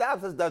 Josh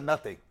Dobbs has done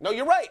nothing. No,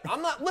 you're right.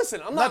 I'm not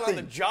on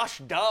the Josh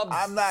Dobbs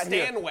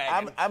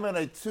bandwagon. I'm in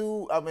a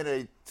 2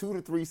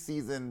 to 3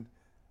 season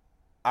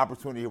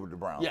opportunity here with the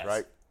Browns,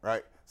 yes.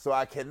 right? So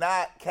I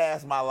cannot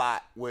cast my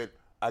lot with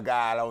a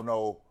guy I don't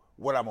know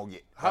what I'm gonna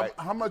get.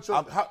 How much?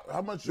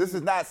 How much? This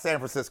is not San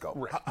Francisco.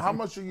 Right. How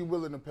much are you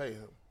willing to pay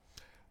him?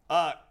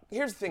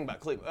 Here's the thing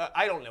about Cleveland.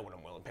 I don't know what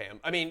I'm willing to pay him.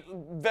 I mean,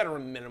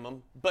 veteran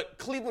minimum. But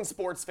Cleveland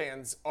sports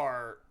fans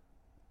are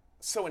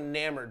so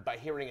enamored by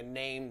hearing a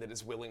name that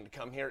is willing to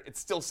come here. It's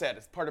still sad.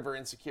 It's part of our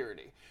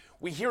insecurity.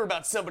 We hear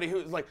about somebody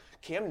who's like,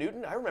 Cam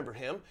Newton, I remember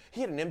him.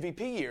 He had an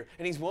MVP year,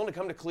 and he's willing to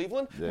come to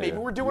Cleveland. Yeah, maybe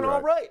we're doing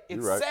all right.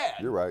 It's sad.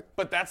 You're right.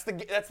 But that's the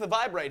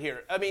vibe right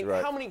here. I mean,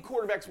 how many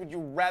quarterbacks would you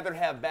rather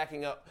have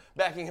backing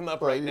him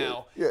up right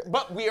now? Yeah.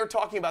 But we are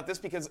talking about this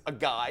because a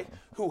guy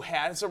who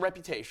has a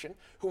reputation,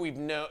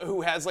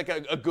 who has like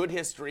a good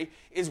history,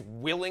 is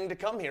willing to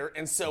come here,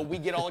 and so we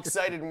get all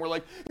excited and we're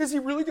like, is he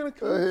really going to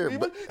come to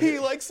Cleveland? He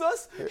likes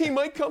us. He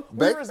might come.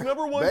 We're his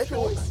number one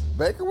choice.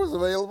 Baker was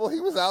available. He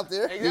was out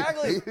there.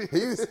 Exactly.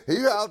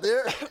 He's out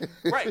there.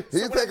 Right.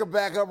 He'll take a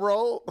backup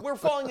role. We're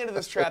falling into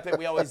this trap that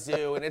we always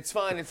do, and it's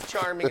fun. It's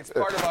charming. It's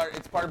part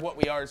of what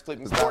we are as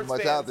Cleveland sports not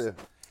much fans. Out there.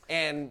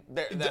 And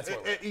that's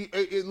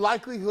what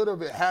likelihood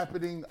of it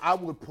happening, I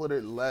would put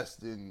it less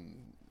than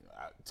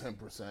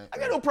 10%. I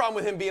got no problem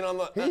with him being on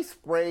the. He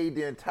sprayed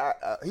the entire.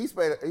 He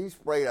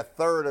sprayed a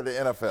third of the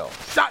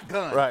NFL.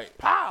 Shotgun. Right.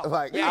 Pow.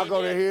 Like I'll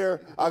go to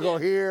here. I'll go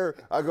here.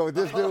 I'll go with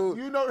this dude.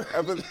 You know.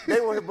 But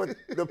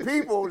the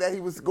people that he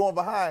was going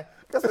behind.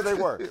 That's what they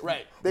were.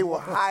 Right. They were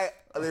high.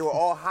 They were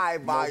all high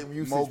volume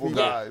usage mobile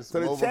people. guys. So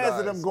the chance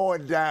of them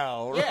going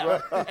down.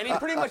 Yeah. And he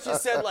pretty much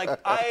just said like,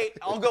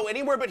 I'll go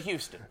anywhere but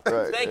Houston.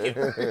 Right. Thank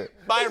you.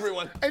 Bye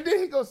everyone. And then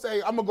he gonna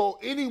say, I'm gonna go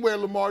anywhere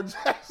Lamar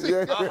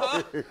Jackson.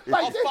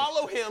 I'll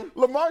follow him.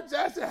 Lamar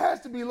Jackson has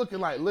to be looking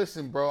like,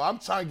 listen, bro, I'm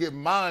trying to get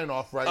mine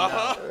off right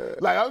now.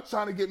 Like I'm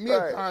trying to get me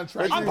a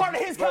contract. I'm part of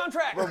his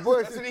contract. But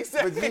Bush, that's what he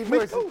said.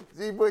 But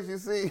G. Bush, you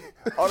see,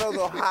 all those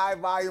are high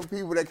volume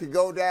people that can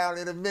go down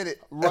in a minute.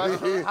 Right.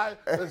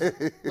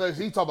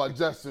 He talk about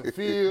Justin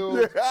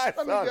Fields.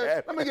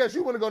 Let me guess,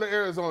 you want to go to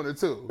Arizona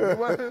too.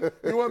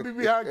 You want to be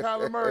behind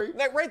Kyler Murray?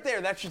 That right there,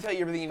 that should tell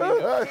you everything you need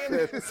to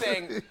know. Cam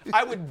saying,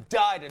 I would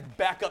die to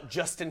back up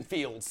Justin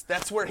Fields.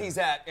 That's where he's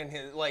at in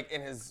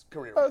his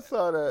career. I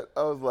saw that.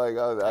 I was like,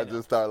 I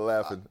just started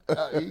laughing.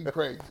 He's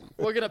crazy.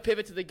 We're going to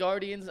pivot to the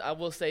Guardians. I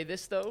will say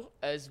this, though.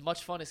 As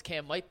much fun as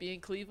Cam might be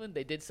in Cleveland,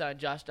 they did sign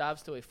Josh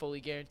Dobbs to a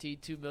fully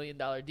guaranteed $2 million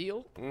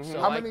deal. Mm-hmm.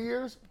 So How many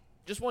years?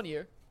 Just 1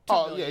 year.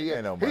 Oh,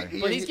 yeah. No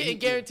money. But he's getting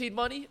guaranteed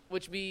money,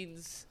 which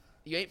means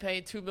you ain't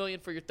paying $2 million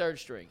for your third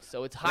string.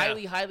 So it's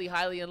highly,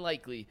 highly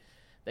unlikely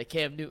that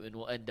Cam Newton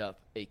will end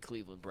up a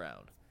Cleveland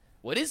Brown.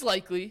 What is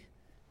likely,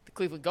 the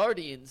Cleveland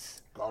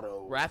Guardians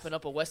wrapping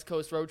up a West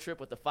Coast road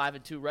trip with a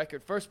 5-2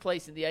 record. First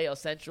place in the AL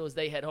Central as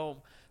they head home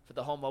for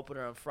the home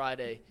opener on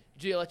Friday.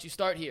 G, I'll let you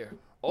start here.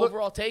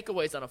 Overall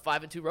takeaways on a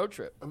 5-2 road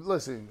trip.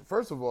 Listen,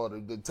 first of all,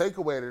 the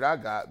takeaway that I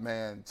got,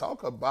 man,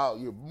 talk about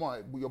your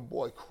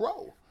boy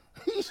Crow.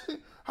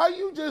 How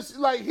you just,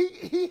 like,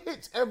 he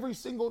hits every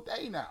single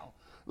day now.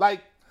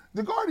 Like,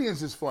 the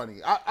Guardians is funny.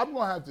 I'm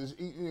going to have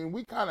to, and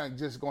we kind of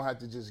just going to have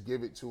to just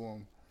give it to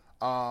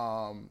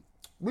them.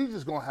 We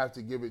just going to have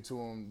to give it to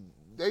them.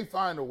 They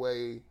find a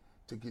way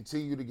to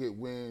continue to get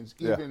wins,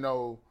 even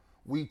though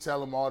we tell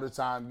them all the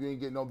time, you ain't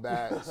getting no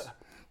bats.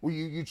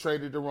 You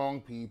traded the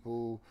wrong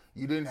people.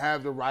 You didn't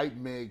have the right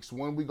mix.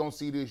 When we going to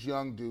see this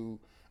young dude?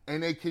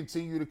 And they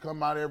continue to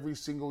come out every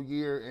single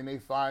year, and they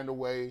find a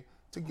way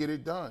to get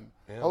it done.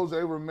 Yeah. Jose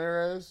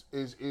Ramirez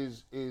is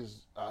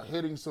a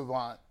hitting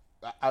savant.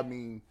 I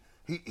mean,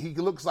 he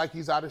looks like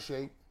he's out of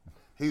shape.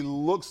 He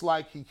looks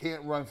like he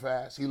can't run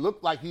fast. He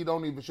looked like he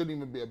shouldn't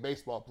even be a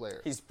baseball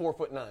player. He's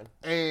 4'9",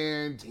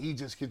 and he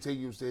just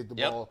continues to hit the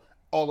ball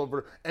all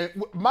over. And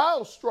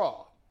Miles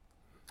Straw.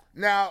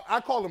 Now I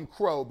call him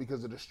Crow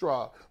because of the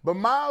straw, but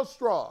Miles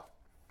Straw.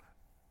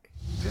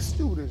 This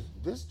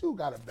dude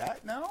got a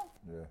bat now.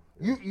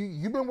 Yeah.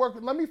 You've been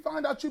working. Let me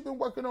find out you've been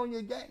working on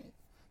your game.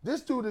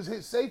 This dude has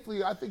hit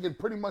safely, I think, in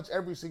pretty much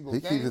every single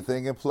game. He keeps the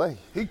thing in play.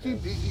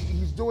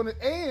 He's doing it.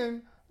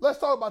 And let's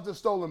talk about the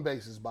stolen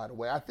bases, by the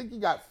way. I think he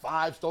got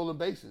 5 stolen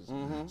bases.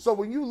 Mm-hmm. So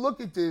when you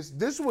look at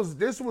this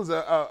was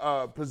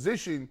a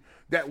position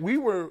that we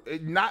were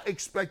not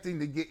expecting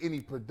to get any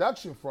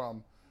production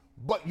from,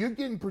 but you're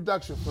getting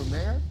production from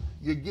there.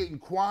 You're getting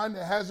Quan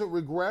that hasn't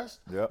regressed.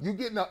 Yep. You're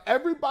getting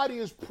everybody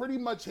is pretty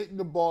much hitting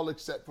the ball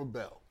except for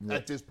Bell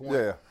at this point.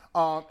 Yeah.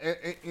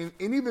 And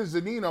even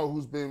Zunino,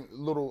 who's been a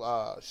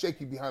little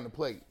shaky behind the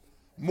plate,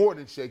 more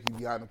than shaky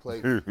behind the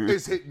plate,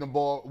 is hitting the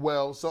ball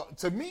well. So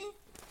to me,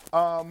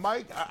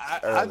 Mike,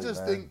 I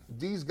just think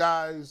these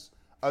guys,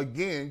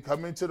 again,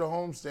 come into the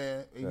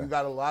homestand, and you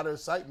got a lot of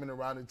excitement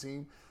around the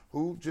team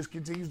who just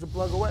continues to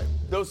plug away.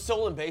 Those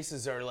stolen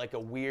bases are like a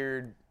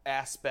weird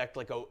aspect,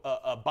 like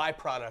a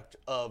byproduct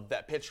of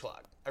that pitch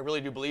clock. I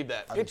really do believe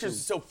that. Pitchers are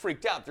so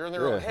freaked out. They're in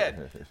their own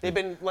head. They've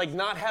been like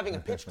not having a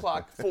pitch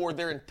clock for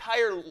their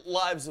entire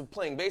lives of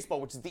playing baseball,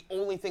 which is the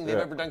only thing they've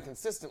ever done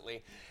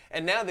consistently.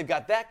 And now they've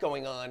got that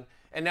going on.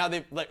 And now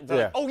they're like,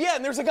 oh yeah,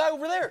 and there's a guy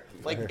over there.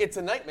 Like it's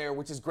a nightmare,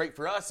 which is great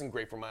for us and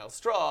great for Miles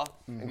Straw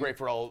and great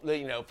for all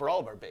for all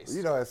of our bases.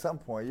 You know, at some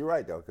point, you're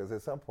right though, because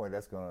at some point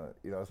that's gonna,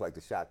 it's like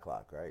the shot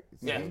clock, right?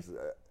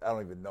 I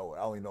don't even know it.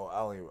 I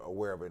only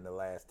aware of it in the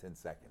last 10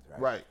 seconds, right?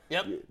 Right.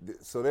 Yep.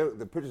 So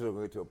the pitchers are going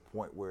to get to a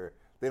point where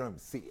they don't even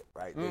see it,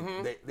 right?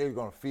 They're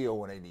going to feel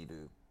when they need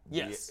to.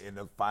 Yes. In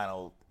the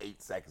final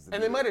 8 seconds.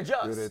 And they might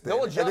adjust.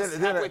 They'll adjust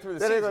halfway through the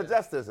season. They're going to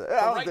adjust this.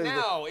 Right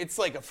now, it's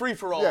like a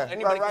free-for-all. Yeah,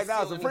 Anybody right can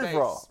now it's a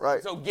free-for-all,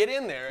 right? So get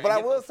in there. But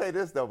I will say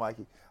this, though,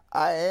 Mikey.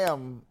 I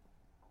am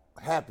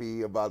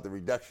happy about the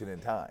reduction in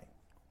time.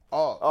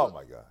 Oh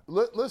my God.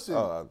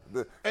 Listen.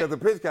 Because the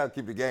pitch clock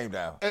keeps the game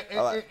down.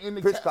 And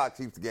the pitch clock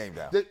keeps the game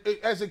down.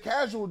 As a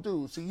casual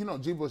dude, see,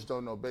 G. Bush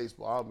don't know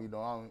baseball.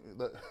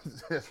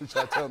 That's what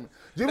y'all tell me.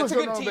 G. Bush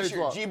don't know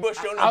baseball. G. Bush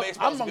don't know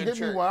baseball. I'm going to give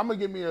me one. I'm going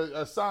to give me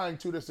a sign,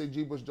 too, that say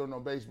G. Bush don't know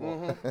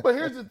baseball. But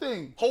here's the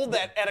thing. Hold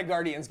that at a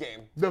Guardians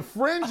game. The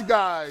fringe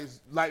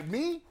guys, like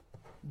me,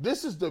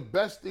 this is the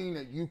best thing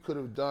that you could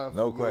have done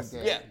for your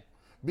game. Yeah.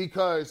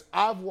 Because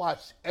I've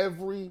watched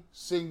every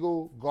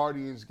single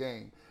Guardians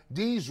game.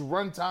 These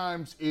run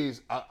times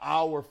is an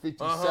hour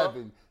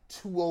 57,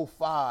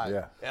 2:05.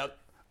 Yeah. Yep.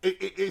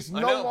 It's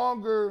no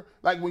longer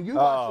like when you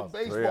watch a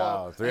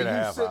baseball 3 and a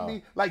half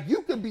hours. Like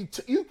you could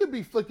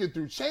be flicking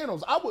through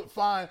channels. I would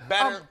find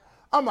better.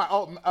 I'm like,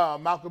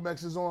 Malcolm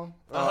X is on.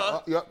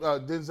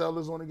 Denzel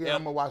is on again. Yep.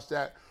 I'm gonna watch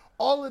that.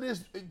 All of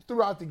this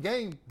throughout the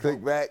game.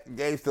 Click back.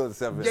 Game's still the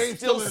 7. Game's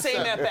still the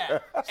same at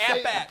bat.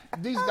 At bat.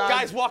 These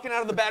guys walking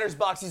out of the batter's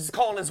box. He's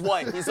calling his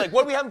wife. He's like,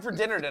 "What are we having for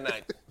dinner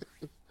tonight?"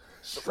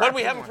 What are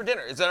we having for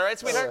dinner? Is that all right,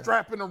 sweetheart?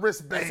 Strapping the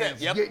wristbands,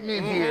 getting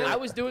in here. I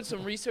was doing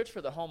some research for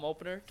the home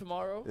opener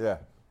tomorrow. Yeah.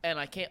 And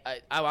I'm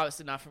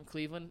obviously not from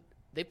Cleveland.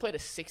 They played a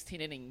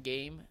 16-inning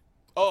game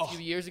a few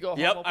years ago.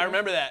 Yep, I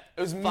remember that.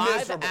 It was 5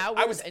 miserable. hours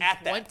I was and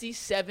at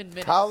 27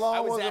 minutes. How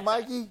long was it,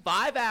 Mikey?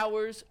 5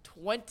 hours,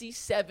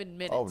 27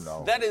 minutes. Oh,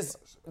 no. That is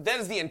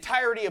the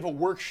entirety of a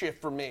work shift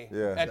for me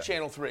at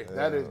Channel 3.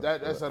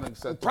 That's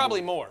unacceptable.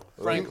 Probably more,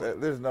 frankly.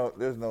 There's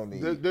no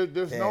need.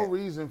 There's no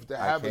reason to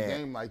have a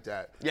game like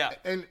that. Yeah.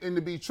 And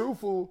to be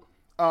truthful,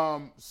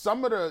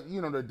 some of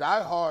the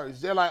diehards,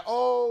 they're like,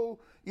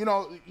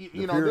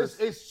 this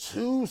it's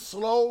too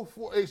slow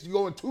it's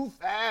going too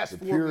fast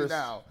for me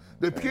now.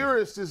 The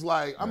purist is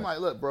like, I'm like,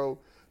 look, bro,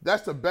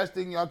 that's the best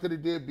thing y'all could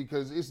have did,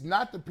 because it's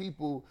not the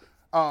people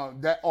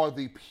that are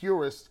the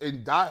purists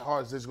and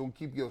diehards that's going to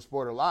keep your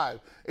sport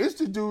alive. It's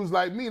the dudes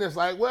like me that's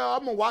like, well,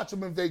 I'm going to watch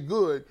them if they're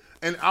good,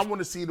 and I want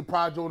to see the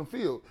product on the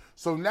field.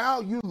 So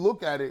now you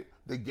look at it,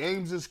 the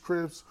games is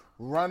crisp,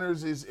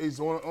 runners is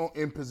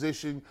in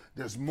position,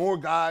 there's more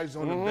guys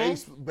on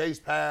the base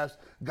pass,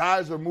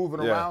 guys are moving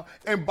around.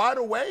 And by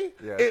the way,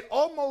 it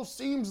almost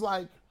seems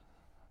like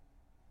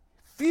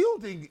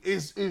fielding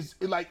is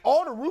like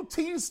all the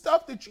routine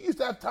stuff that you used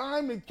to have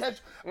time to catch.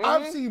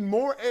 I've seen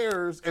more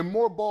errors and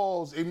more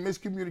balls and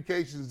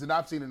miscommunications than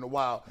I've seen in a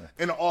while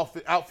in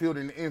the outfield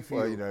and the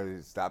infield. Well,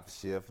 you stop the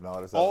shift and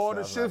all this all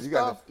other the stuff. shift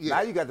stuff.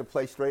 Now you got to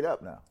play straight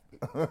up now.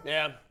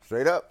 Yeah.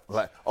 Straight up,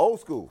 like old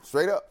school,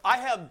 straight up. I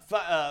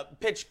have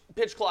pitch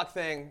clock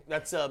thing.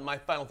 That's my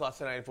final thoughts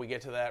tonight. If we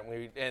get to that,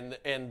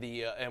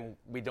 and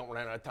we don't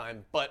run out of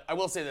time. But I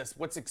will say this: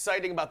 what's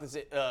exciting about this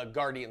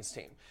Guardians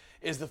team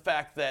is the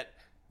fact that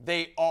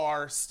they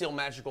are still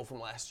magical from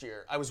last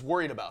year. I was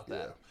worried about that.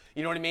 Yeah.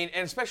 You know what I mean?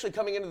 And especially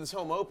coming into this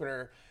home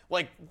opener,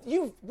 like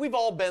we've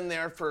all been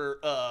there for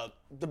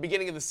the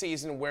beginning of the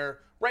season,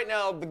 where right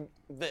now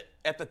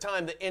at the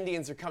time the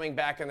Indians are coming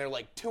back and they're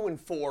like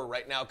 2-4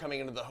 right now coming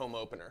into the home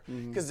opener,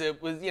 because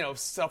it was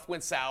stuff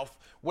went south,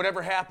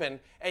 whatever happened,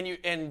 and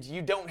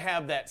you don't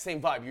have that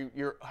same vibe.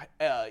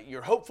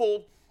 You're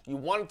hopeful. You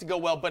want it to go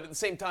well, but at the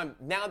same time,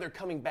 now they're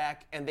coming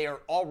back and they are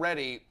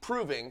already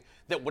proving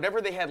that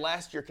whatever they had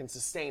last year can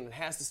sustain and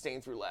has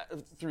sustained through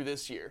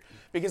this year.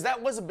 Because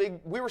that was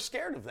we were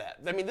scared of that.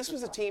 I mean, this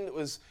was a team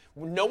that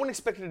no one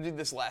expected to do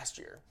this last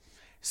year.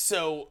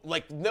 So,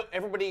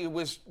 everybody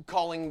was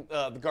calling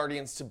the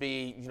Guardians to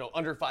be,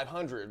 under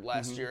 500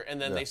 last year, and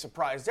then they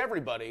surprised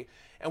everybody.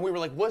 And we were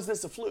like, was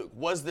this a fluke?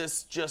 Was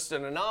this just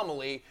an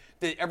anomaly?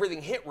 Did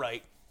everything hit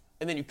right?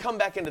 And then you come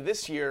back into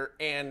this year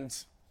and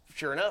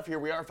sure enough, here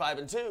we are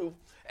 5-2.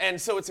 And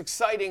so it's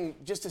exciting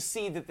just to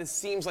see that this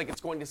seems like it's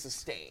going to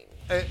sustain.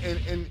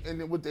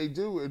 And what they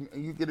do, and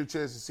you get a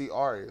chance to see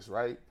Arias,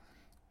 right?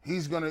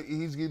 He's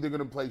either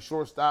gonna play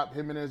shortstop,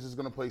 Jimenez is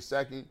gonna play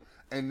second,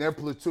 and their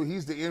platoon,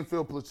 he's the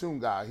infield platoon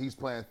guy. He's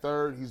playing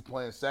third, he's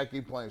playing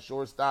second, playing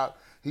shortstop.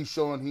 He's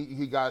showing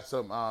he got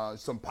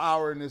some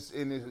power in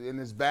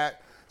his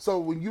bat. So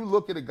when you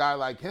look at a guy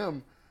like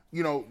him,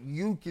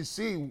 you can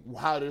see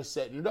how they're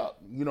setting it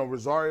up.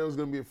 Rosario's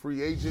going to be a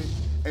free agent.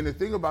 And the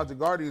thing about the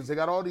Guardians, they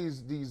got all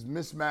these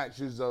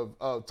mismatches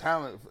of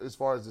talent as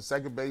far as the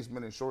second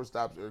baseman and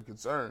shortstops are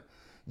concerned.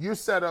 You're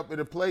set up in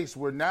a place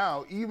where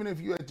now, even if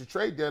you at the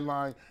trade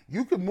deadline,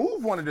 you can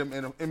move one of them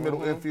in middle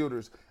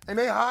infielders. And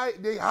they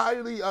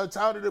highly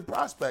touted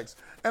prospects.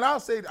 And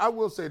I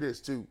will say this,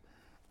 too.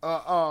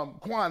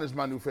 Quan is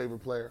my new favorite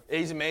player.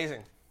 He's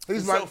amazing.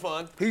 He's so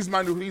fun. He's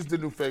the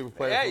new favorite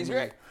player. Yeah, for he's me.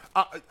 great.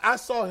 I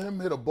saw him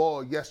hit a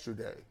ball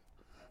yesterday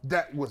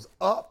that was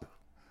up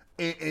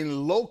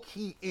and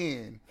low-key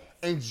in.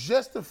 And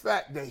just the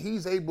fact that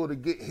he's able to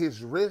get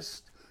his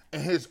wrist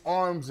and his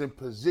arms in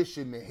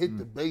position to hit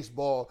the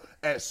baseball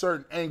at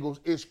certain angles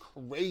is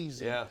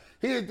crazy. Yeah.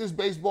 He hit this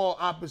baseball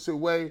opposite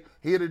way.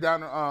 He hit it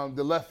down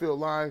the left field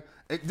line.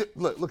 And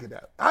look at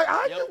that.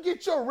 How you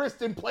get your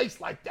wrist in place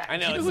like that? I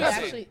know. Do you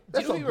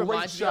know who he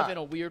reminds me shot. of in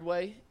a weird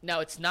way? Now,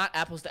 it's not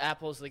apples to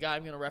apples. The guy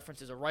I'm going to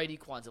reference is a righty.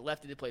 Quan's a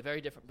lefty. They play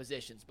very different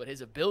positions. But his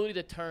ability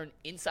to turn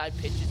inside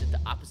pitches into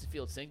opposite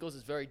field singles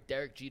is very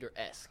Derek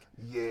Jeter-esque.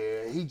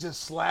 Yeah, he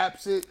just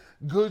slaps it.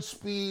 Good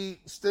speed,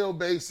 still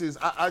bases.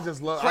 I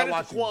just love Credit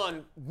to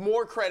Quan.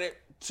 More credit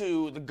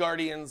to the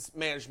Guardians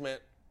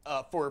management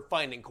for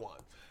finding Quan.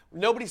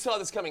 Nobody saw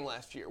this coming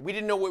last year. We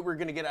didn't know what we were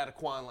going to get out of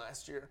Quan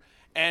last year.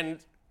 And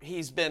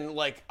he's been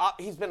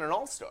an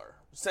all-star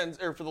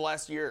for the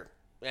last year.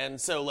 And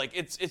so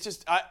it's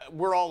just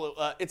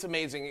it's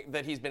amazing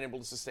that he's been able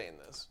to sustain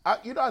this.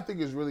 I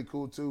think is really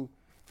cool too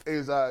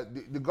is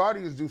the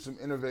Guardians do some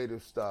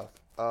innovative stuff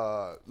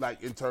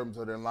like in terms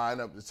of their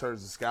lineup, in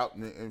terms of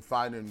scouting and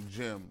finding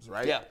gems,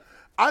 right? Yeah.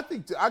 I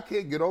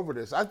can't get over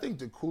this. I think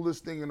the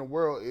coolest thing in the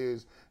world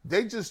is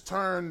they just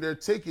turn their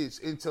tickets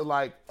into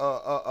like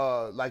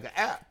an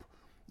app.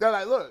 They're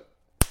like, look,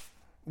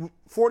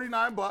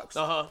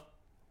 $49.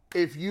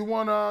 If you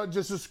wanna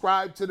just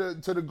subscribe to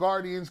the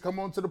Guardians, come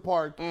on to the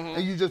park,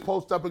 and you just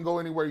post up and go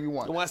anywhere you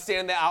want. You want to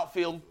stand in the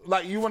outfield?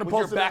 Like you want to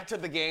post your back to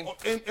the game.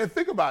 And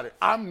think about it.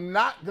 I'm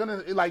not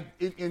gonna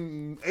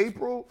in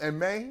April and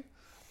May.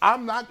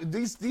 I'm not.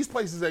 These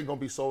places ain't gonna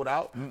be sold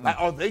out. Like,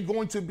 are they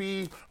going to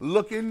be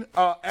looking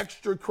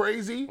extra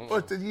crazy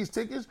for these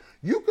tickets?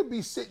 You could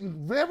be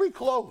sitting very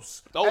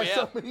close at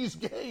some of these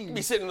games.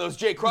 Be sitting in those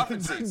Jay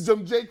Crawford seats.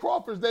 Some Jay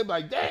Crawfords. They be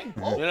like, dang,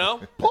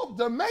 Pope. Pope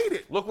done made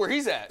it. Look where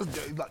he's at.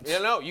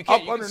 You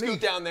can scoot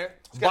down there.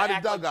 By the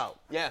dugout.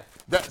 Yeah.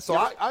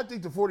 I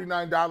think the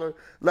 $49,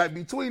 like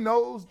between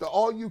those, the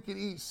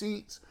all-you-can-eat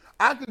seats,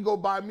 I could go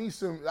buy me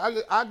some.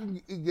 I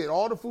can get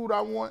all the food I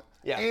want.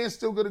 Yeah. And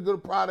still get a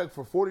good product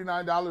for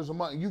 $49 a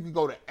month. And you can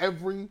go to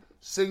every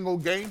single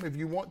game if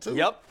you want to.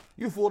 Yep.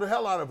 You fool the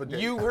hell out of a day.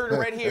 You heard it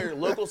right here.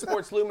 Local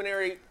sports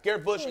luminary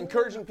Garrett Bush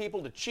encouraging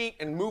people to cheat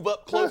and move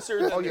up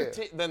closer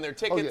than their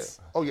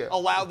tickets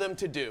allow them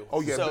to do.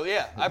 So,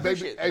 I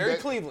appreciate it. Very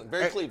Cleveland.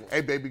 Very Cleveland.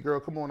 Hey, baby girl,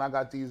 come on. I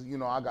got these,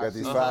 I got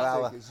these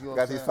 $5 tickets.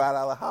 Got these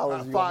 $5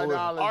 hollers.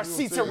 $5. Our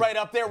seats are right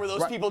up there where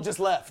those people just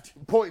left.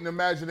 Pointing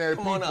imaginary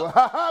people.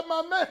 On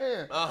my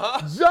man.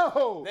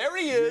 Joe. There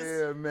he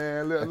is. Yeah,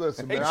 man.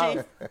 Listen, Hey, man.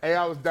 Chief.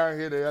 I was down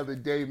here the other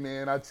day,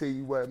 man. I tell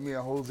you what, me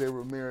and Jose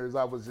Ramirez,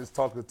 I was just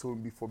talking to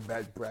him before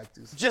bad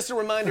practice. Just a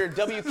reminder,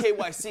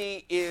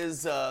 WKYC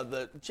is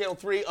the Channel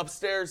 3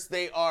 upstairs.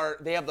 They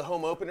have the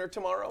home opener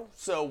tomorrow.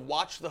 So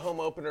watch the home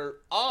opener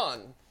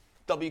on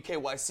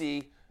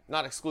WKYC,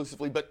 not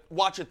exclusively, but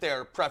watch it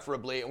there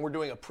preferably. And we're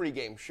doing a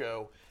pregame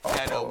show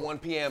at 1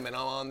 p.m. and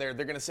I'm on there.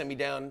 They're going to send me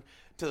down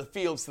to the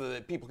field so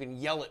that people can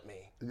yell at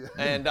me.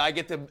 And I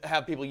get to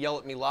have people yell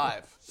at me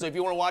live. So if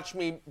you want to watch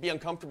me be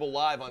uncomfortable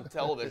live on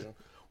television,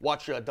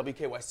 watch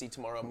WKYC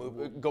tomorrow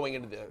going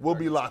into the... We'll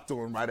be locked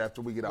on right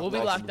after we get out. We'll be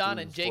locked on,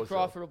 and Jay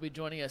Crawford will be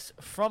joining us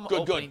from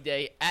opening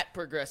day at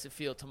Progressive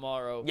Field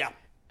tomorrow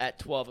at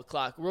 12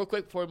 o'clock. Real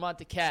quick before we move on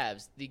to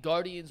Cavs, the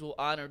Guardians will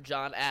honor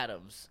John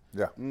Adams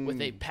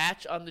with a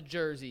patch on the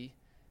jersey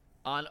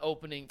on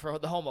opening for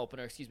the home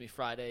opener,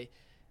 Friday.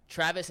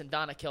 Travis and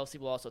Donna Kelsey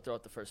will also throw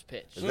out the first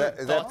pitch. Is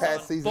that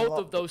Pat's season both long?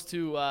 of those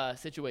two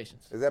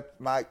situations. Is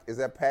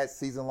that Pat's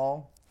season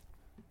long?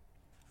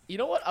 You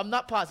know what? I'm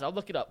not positive. I'll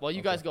look it up. While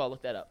you guys go, I'll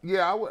look that up.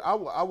 Yeah, I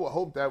would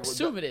hope that.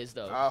 Assume it is,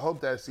 though. I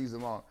hope that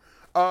season long.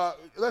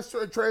 Let's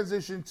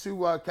transition to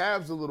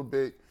Cavs a little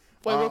bit.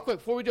 Wait, real quick,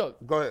 before we do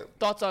it. Go ahead.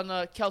 Thoughts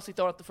on Kelsey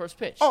throwing out the first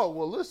pitch? Oh,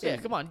 well, listen. Yeah,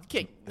 come on.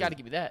 You got to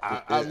give me that.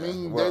 I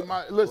mean, they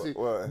might. Listen,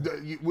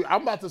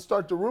 I'm about to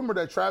start the rumor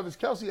that Travis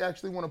Kelsey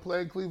actually want to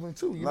play in Cleveland,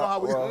 too. You know how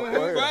we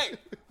Right.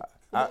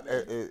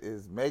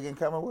 Is Megan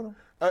coming with him?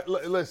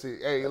 Listen,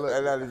 hey,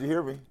 look. Did you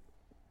hear me?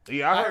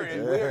 Yeah, I heard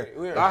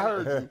you. I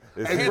heard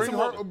you. Hey,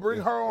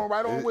 bring her on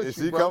right on with you, Is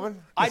she bro.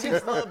 coming? I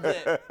just love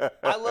that.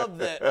 I love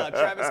that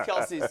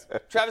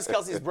Travis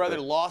Kelsey's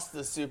brother lost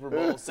the Super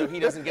Bowl, so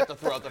he doesn't get to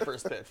throw out the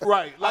first pitch.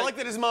 Right. I like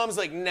that his mom's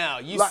like, "No,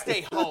 you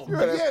stay home."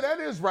 Yeah, that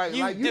is right.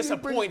 You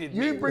disappointed me.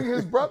 You didn't bring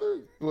his brother.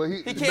 Well,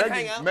 he can't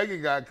hang out.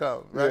 Megan got to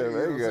come. Right? Yeah,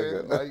 Megan got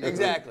to come.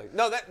 Exactly.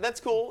 No, that's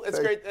cool. That's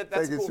great.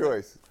 That's Take cool. your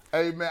choice.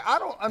 Hey man, I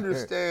don't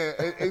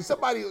understand. And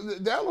somebody,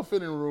 the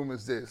elephant in the room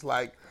is this: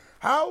 like,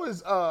 how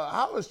is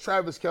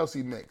Travis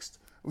Kelsey mixed?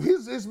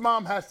 His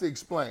mom has to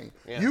explain.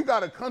 Yeah. You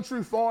got a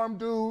country farm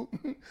dude,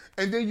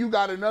 and then you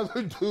got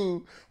another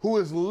dude who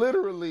is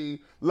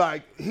literally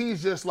like,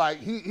 he's just like,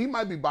 he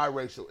might be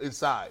biracial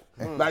inside.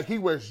 Like, he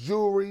wears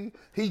jewelry,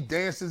 he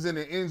dances in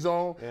the end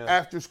zone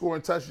after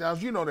scoring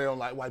touchdowns. You know they don't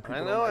like white people.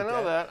 I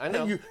know that. I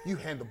know. And you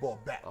hand the ball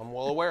back. I'm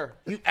well aware.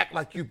 You act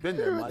like you've been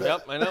there, Mike.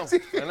 Yep, I know.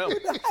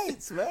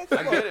 Heights, man.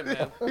 I get it,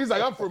 man. He's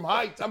like, I'm from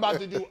Heights. I'm about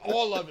to do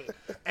all of it.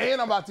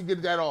 And I'm about to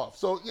get that off.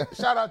 So, yeah,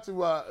 shout out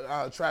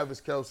to Travis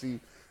Kelce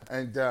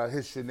and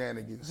his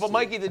shenanigans. But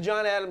Mikey, the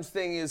John Adams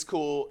thing is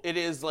cool. It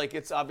is like,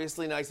 it's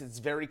obviously nice. It's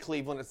very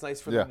Cleveland. It's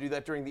nice for them to do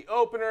that during the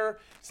opener.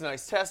 It's a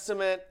nice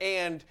testament.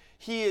 And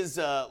he is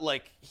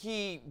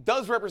he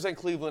does represent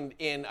Cleveland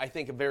in, I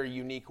think, a very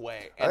unique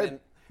way. And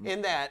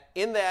in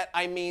that,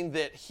 I mean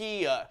that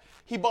he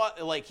bought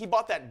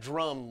that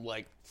drum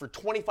like for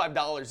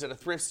 $25 at a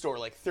thrift store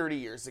like 30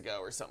 years ago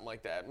or something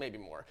like that, maybe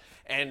more.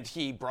 And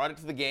he brought it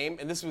to the game,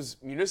 and this was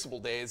municipal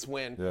days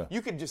when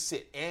you could just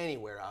sit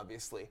anywhere,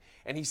 obviously.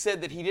 And he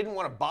said that he didn't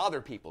want to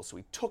bother people, so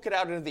he took it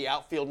out into the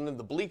outfield and into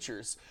the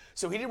bleachers.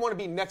 So he didn't want to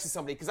be next to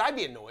somebody, because I'd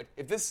be annoyed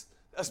if this,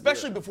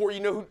 especially before you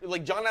know who,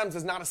 like John Adams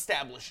is not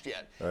established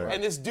yet. Right.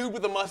 And this dude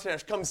with a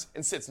mustache comes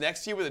and sits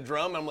next to you with a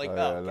drum. I'm like,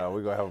 no,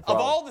 we're going to have a problem. Of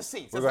all the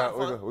seats, that's not fun.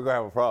 We're going to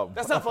have a problem.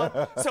 That's not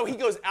fun. So he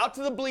goes out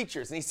to the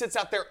bleachers and he sits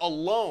out there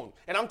alone.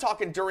 And I'm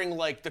talking during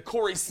like the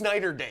Corey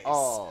Snyder days.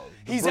 Oh,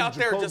 he's out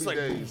there just like,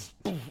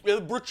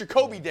 Brooke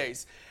Jacoby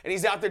days. And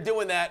he's out there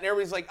doing that. And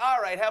everybody's like, all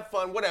right, have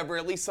fun, whatever.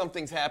 At least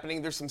something's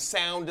happening. There's some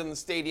sound in the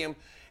stadium.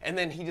 And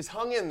then he just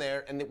hung in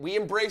there and we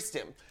embraced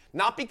him.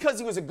 Not because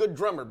he was a good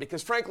drummer,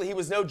 because frankly, he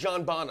was no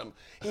John Bonham.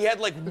 He had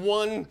like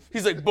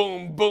he's like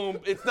boom, boom.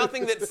 It's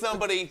nothing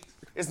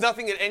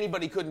that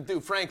anybody couldn't do,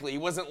 frankly. He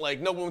wasn't like,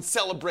 no one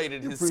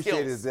celebrated his skills.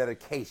 Appreciate his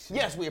dedication.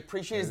 Yes, we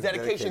appreciate his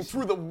dedication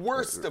through the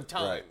worst of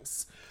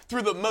times.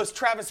 Through the most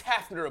Travis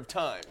Hafner of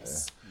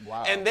times. Yeah.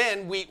 Wow. And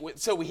then we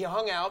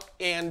hung out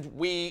and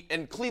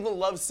Cleveland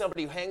loves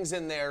somebody who hangs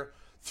in there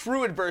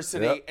through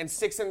adversity and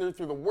sticks in there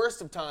through the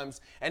worst of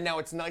times, and now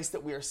it's nice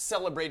that we are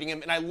celebrating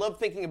him. And I love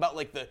thinking about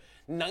like the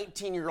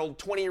 19-year-old,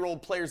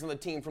 20-year-old players on the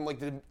team from like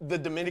the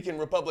Dominican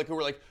Republic who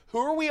were like, who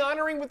are we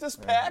honoring with this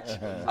patch?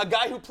 A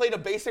guy who played a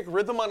basic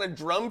rhythm on a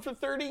drum for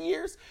 30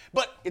 years?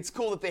 But it's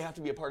cool that they have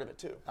to be a part of it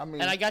too.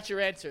 And I got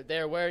your answer.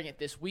 They're wearing it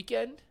this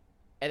weekend,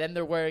 and then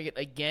they're wearing it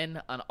again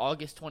on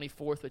August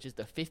 24th, which is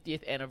the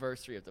 50th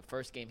anniversary of the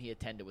first game he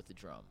attended with the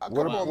drum.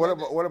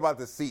 What about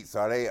the seats?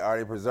 Are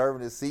they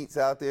preserving the seats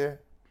out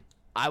there?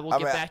 I will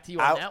get back to you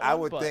on that one. I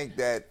would think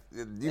that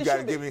you got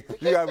to give me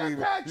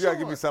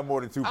some more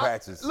than two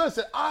patches.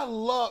 Listen, I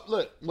love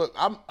look.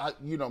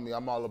 You know me.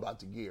 I'm all about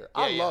the gear.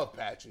 I love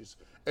patches.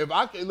 If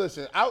I could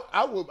listen,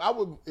 I would. I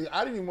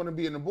didn't even want to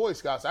be in the Boy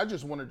Scouts. I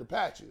just wanted the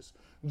patches.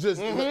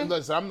 Just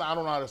listen. I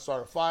don't know how to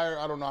start a fire.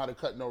 I don't know how to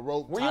cut no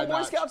rope. Were you in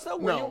Boy Scouts though?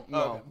 No.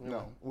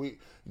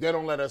 They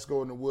don't let us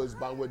go in the woods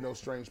with no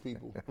strange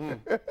people.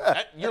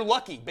 You're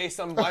lucky,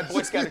 based on my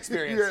Boy Scout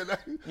experience.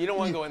 You don't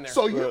want to go in there.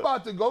 So you're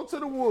about to go to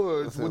the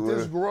woods with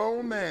this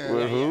grown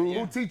man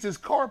who teaches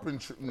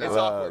carpentry. It's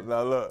awkward.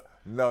 Now look.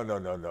 No.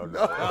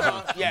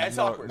 Yeah, it's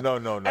awkward. No.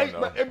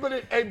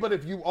 But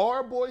if you are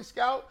a Boy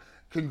Scout,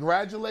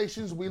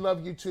 congratulations. We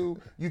love you too.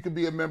 You can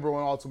be a member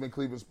on Ultimate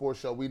Cleveland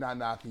Sports Show. We're not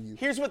knocking you.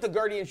 Here's what the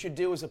Guardian should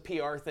do as a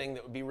PR thing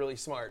that would be really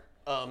smart.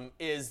 John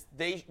Adams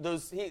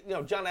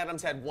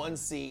had one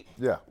seat.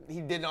 Yeah.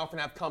 He didn't often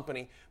have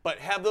company, but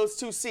have those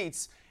two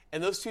seats,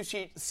 and those two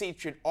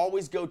seats should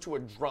always go to a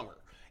drummer.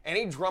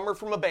 Any drummer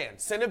from a band.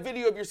 Send a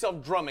video of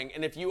yourself drumming,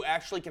 and if you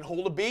actually can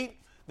hold a beat,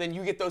 then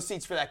you get those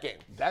seats for that game.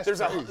 That's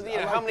crazy.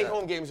 How many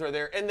home games are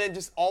there? And then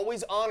just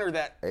always honor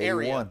that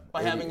area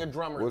by having a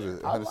drummer. Was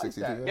it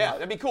 162? Like that. Yeah,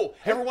 that'd be cool.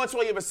 Every once in a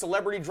while you have a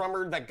celebrity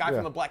drummer, that guy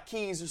from the Black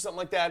Keys or something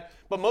like that.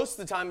 But most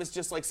of the time it's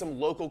just like some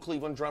local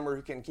Cleveland drummer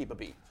who can keep a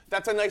beat.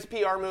 That's a nice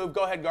PR move.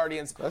 Go ahead,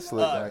 Guardians. That's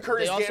slick,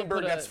 Curtis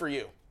Ganberg, that's for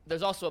you.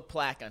 There's also a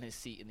plaque on his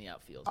seat in the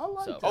outfield. I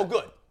like that. Oh,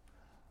 good.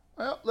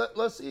 Well,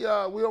 let's see.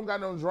 We don't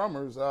got no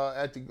drummers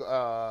at the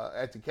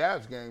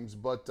Cavs games,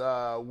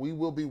 but we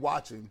will be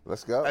watching.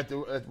 Let's go. At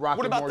Rocket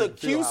What about the Mortgage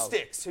Q Fieldhouse.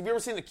 sticks? Have you ever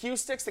seen the Q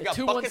sticks? They got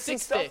The buckets and 216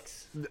 stuff.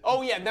 sticks.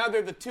 Oh yeah, now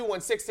they're the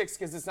 216 sticks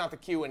because it's not the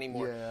Q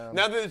anymore. Yeah.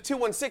 Now they're the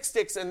 216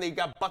 sticks and they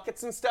got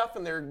buckets and stuff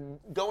and they're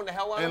going to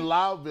hell on In them.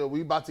 Loudville,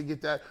 we about to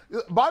get that.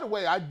 By the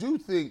way, I do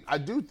think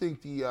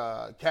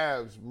the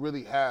Cavs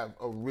really have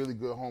a really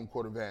good home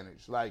court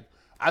advantage. Like,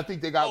 I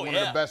think they got one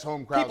of the best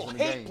home crowds in the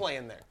game. People hate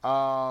playing there.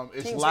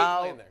 It's Teams hate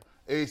loud. playing there.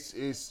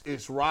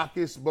 It's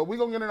raucous, but we're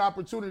gonna get an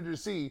opportunity to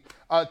see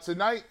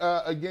tonight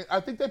again. I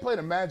think they play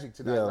the Magic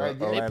tonight, right?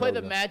 They play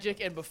the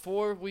Magic, and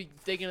before we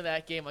dig into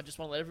that game, I just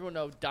want to let everyone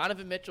know: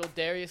 Donovan Mitchell,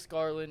 Darius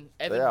Garland,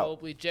 Evan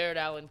Mobley, Jared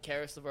Allen,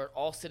 Karis LeVert,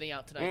 all sitting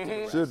out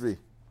tonight. Should be.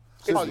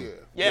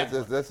 Yeah.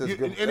 That's just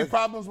good. Any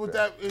problems with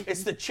that?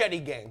 It's the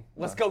Chetty game.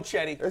 Let's go,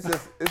 Chetty.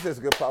 It's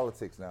just good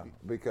politics now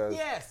because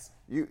Yes.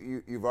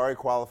 you've already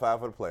qualified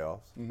for the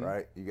playoffs,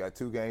 right? You got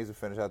 2 games to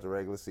finish out the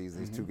regular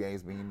season. These 2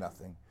 games mean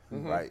nothing.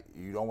 right?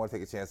 You don't want to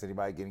take a chance on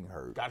anybody getting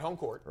hurt. Got home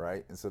court.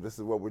 Right? And so this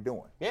is what we're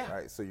doing. Yeah.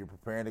 Right? So you're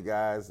preparing the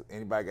guys.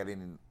 Anybody got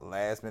any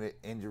last-minute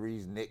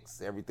injuries,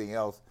 nicks, everything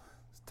else,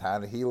 it's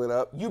time to heal it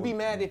up. You'd be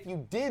mad if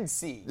you did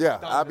see. Yeah,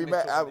 Donovan I'd be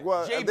mad.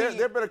 Mitchell. There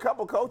have been a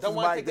couple coaches, don't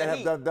wanna Mike, take that the have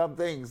heat. done dumb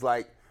things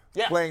like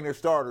playing their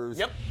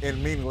starters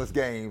in meaningless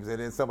games and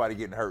then somebody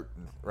getting hurt,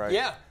 right?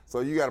 Yeah.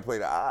 So you got to play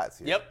the odds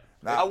here. Yep.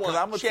 Now, I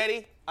want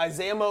Chetty,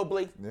 Isaiah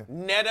Mobley,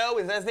 Neto.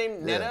 Is that his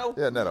name? Neto?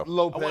 Yeah, Neto.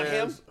 Lopez. I want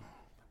him.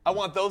 I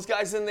want those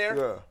guys in there.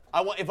 Yeah.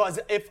 I want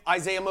if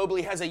Isaiah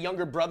Mobley has a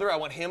younger brother, I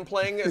want him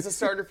playing as a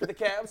starter for the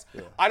Cavs.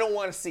 I don't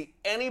want to see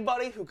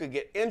anybody who could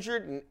get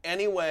injured in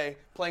any way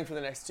playing for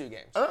the next 2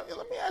 games.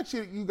 Let me ask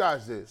you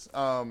guys this,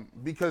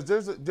 because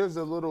there's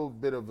a little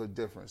bit of a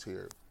difference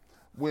here.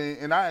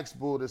 And I asked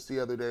Bull this the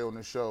other day on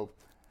the show.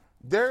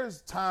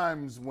 There's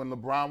times when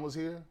LeBron was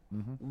here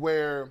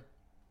where,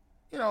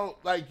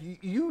 like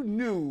you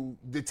knew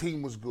the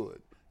team was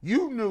good.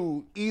 You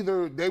knew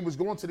either they was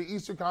going to the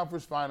Eastern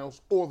Conference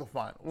Finals or the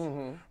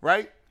Finals,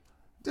 right?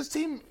 This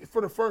team,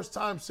 for the first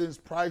time since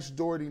Price,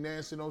 Doherty,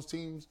 Nance, and those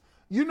teams,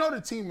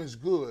 the team is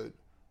good,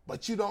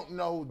 but you don't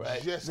know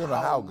just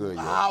how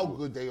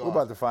good they are. We're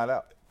about to find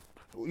out.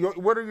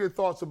 What are your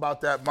thoughts about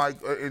that, Mike,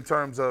 in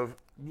terms of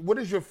what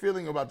is your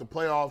feeling about the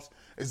playoffs?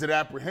 Is it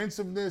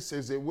apprehensiveness?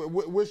 Is it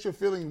what's your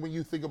feeling when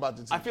you think about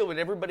the team? I feel what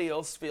everybody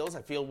else feels.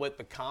 I feel what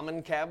the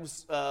common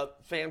Cavs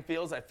fan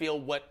feels. I feel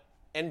what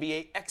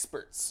NBA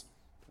experts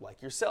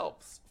like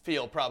yourselves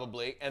feel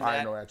probably. And I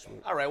ain't no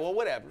expert. All right, well,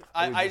 whatever.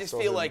 I just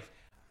feel like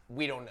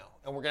we don't know.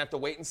 And we're going to have to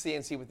wait and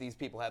see what these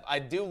people have. I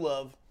do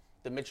love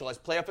that Mitchell has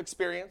playoff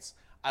experience.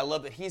 I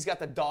love that he's got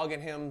the dog in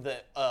him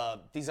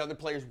that these other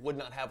players would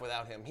not have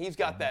without him. He's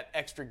got that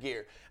extra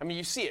gear. I mean,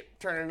 you see it,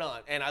 turning it on.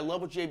 And I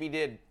love what JB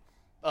did,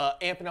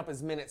 amping up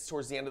his minutes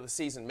towards the end of the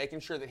season, making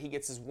sure that he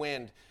gets his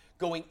wind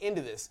going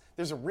into this.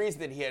 There's a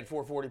reason that he had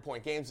 4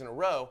 40-point games in a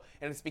row,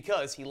 and it's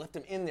because he left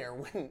him in there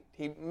when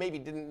he maybe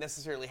didn't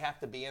necessarily have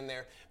to be in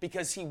there,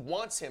 because he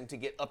wants him to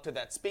get up to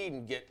that speed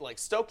and get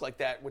stoked like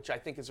that, which I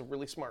think is a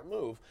really smart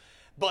move.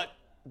 But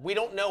we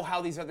don't know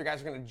how these other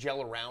guys are going to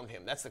gel around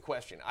him. That's the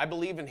question. I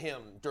believe in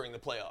him during the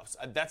playoffs.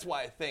 That's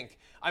why I think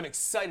I'm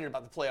excited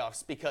about the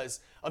playoffs,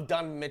 because of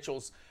Donovan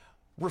Mitchell's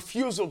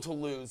refusal to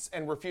lose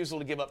and refusal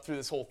to give up through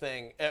this whole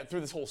thing, through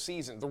this whole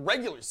season, the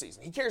regular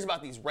season. He cares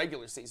about these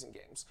regular season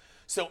games.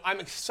 So I'm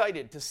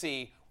excited to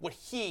see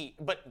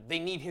but they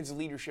need his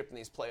leadership in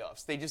these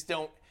playoffs. They just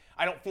don't,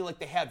 I don't feel like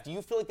they have. Do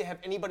you feel like they have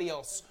anybody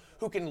else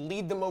who can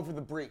lead them over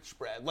the breach,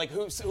 Brad? Like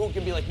who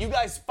can be like, you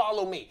guys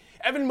follow me.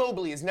 Evan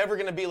Mobley is never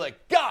going to be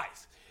like,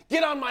 guys,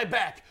 get on my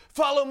back,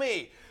 follow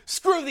me.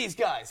 Screw these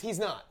guys. He's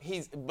not.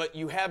 But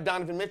you have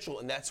Donovan Mitchell,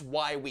 and that's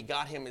why we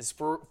got him, is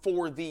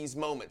for these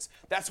moments.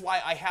 That's why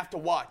I have to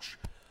watch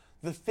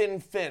the Thin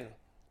Finn,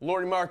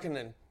 Lauri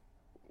Markkanen,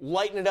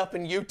 lighten it up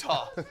in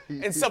Utah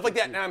and stuff like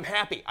that. And I'm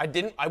happy.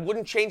 I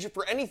wouldn't change it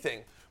for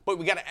anything. But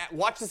we got to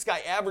watch this guy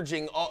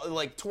averaging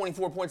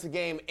 24 points a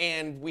game,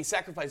 and we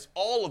sacrifice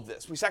all of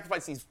this. We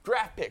sacrifice these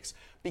draft picks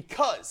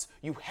because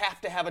you have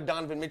to have a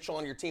Donovan Mitchell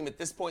on your team at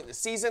this point in the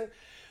season.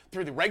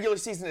 Through the regular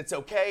season, it's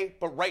okay,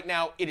 but right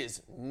now it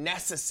is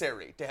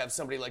necessary to have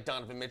somebody like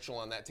Donovan Mitchell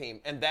on that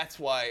team, and that's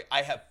why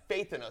I have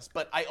faith in us,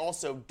 but I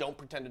also don't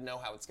pretend to know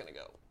how it's going to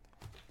go.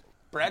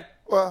 Brad?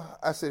 Well,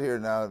 I sit here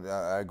now,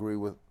 I agree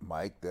with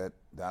Mike that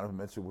Donovan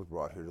Mitchell was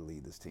brought here to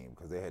lead this team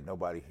because they had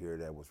nobody here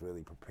that was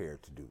really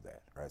prepared to do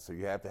that, right? So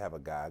you have to have a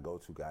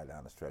go-to guy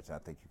down the stretch, and I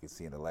think you can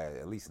see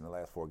at least in the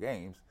last 4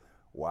 games,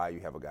 why you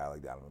have a guy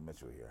like Donovan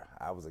Mitchell here.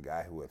 I was a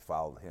guy who had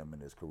followed him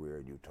in his career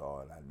in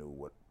Utah, and I knew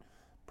what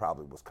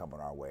probably was coming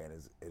our way, and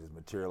it has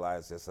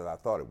materialized just as I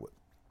thought it would.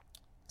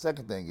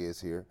 Second thing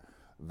is here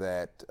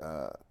that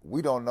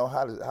we don't know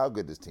how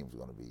good this team's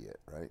going to be yet,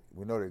 right?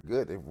 We know they're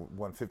good. They've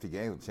won 50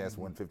 games with a chance to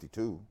win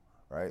 52,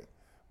 right?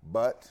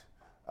 But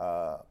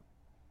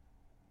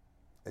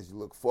as you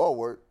look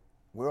forward,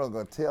 we're only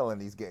going to tell in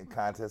these game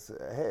contests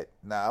ahead.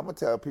 Now, I'm going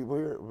to tell people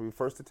here, we'll be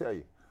first to tell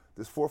you,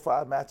 this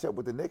 4-5 matchup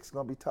with the Knicks is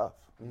going to be tough.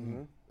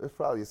 Mm-hmm. It's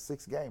probably a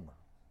 6-gamer.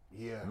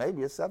 Yeah.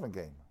 Maybe a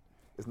 7-gamer.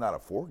 It's not a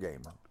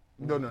 4-gamer.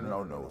 No,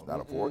 it's not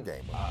a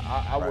 4-gamer.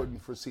 I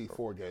wouldn't foresee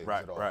 4 games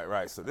at all.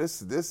 Right. So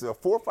this is a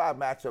 4-5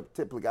 matchup.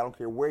 Typically, I don't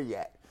care where you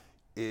at,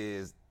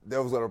 is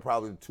those are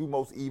probably the 2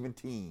 most even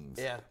teams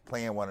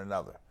playing one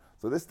another.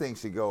 So this thing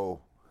should go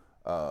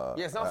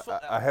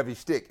a heavy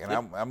stick, and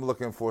I'm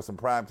looking for some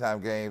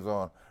primetime games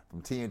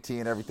from TNT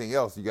and everything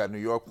else. You got New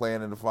York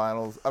playing in the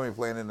finals.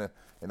 playing in the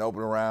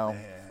opening round,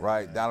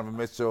 right? Donovan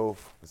Mitchell,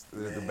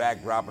 the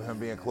backdrop of him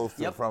being close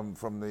to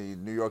from the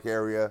New York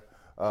area.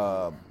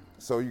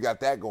 So you got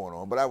that going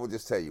on. But I would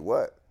just tell you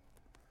what,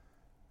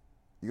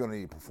 you're going to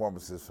need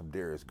performances from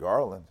Darius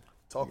Garland.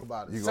 Talk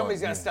about it.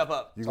 Somebody's got to step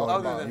up. Talk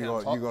about it.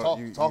 You're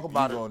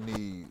going to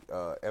need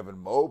Evan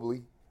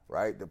Mobley,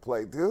 right, to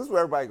play. This is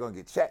where everybody's going to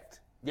get checked.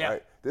 Yeah.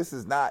 Right? This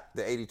is not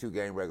the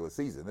 82-game regular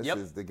season. This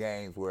is the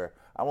games where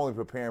I'm only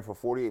preparing for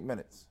 48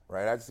 minutes,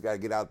 right? I just got to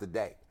get out the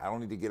day. I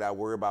don't need to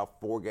worry about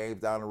 4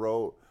 games down the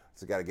road.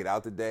 Just got to get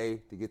out the day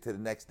to get to the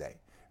next day,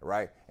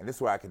 right? And this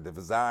is where I can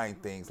design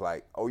things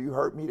like, oh, you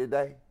hurt me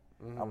today?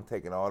 I'm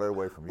taking all that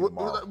away from you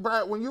tomorrow.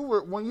 Brad, when you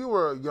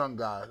were a young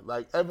guy,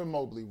 like Evan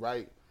Mobley,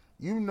 right?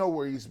 You know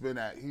where he's been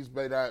at. He's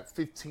been at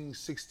 15,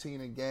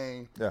 16 a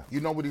game. Yeah.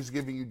 You know what he's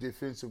giving you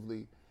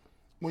defensively.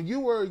 When you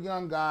were a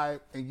young guy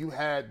and you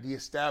had the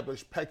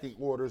established pecking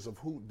orders of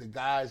who the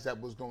guys that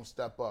was going to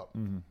step up,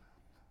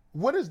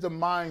 what is the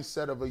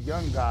mindset of a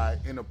young guy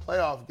in a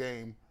playoff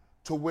game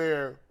to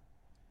where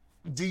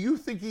do you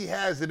think he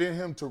has it in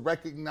him to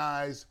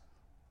recognize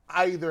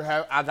I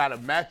got a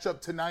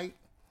matchup tonight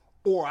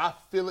or I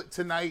feel it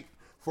tonight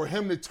for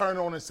him to turn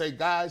on and say,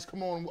 guys,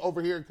 come on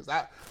over here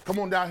come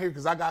on down here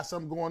because I got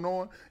something going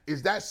on?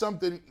 Is that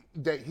something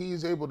that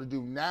he's able to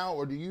do now,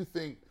 or do you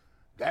think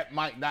that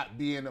might not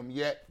be in him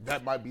yet?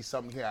 That might be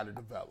something he had to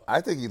develop.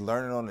 I think he's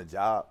learning on the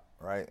job,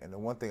 right? And the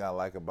one thing I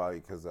like about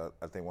it, because I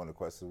think one of the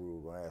questions we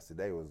were going to ask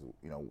today was,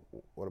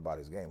 what about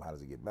his game? How does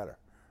he get better,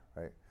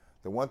 right?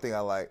 The one thing I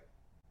like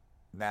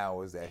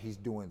now is that he's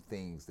doing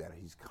things that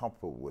he's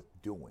comfortable with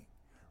doing.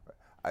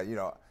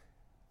 Right?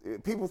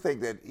 People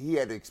think that he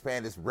had to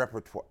expand his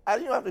repertoire.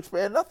 You don't have to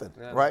expand nothing,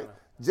 right?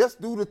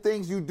 Just do the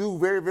things you do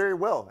very, very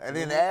well, and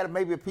then add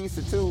maybe a piece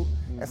or two,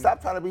 and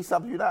stop trying to be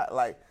something you're not.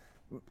 Like,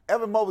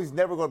 Evan Mobley's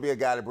never going to be a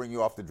guy to bring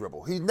you off the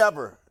dribble. He's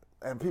never.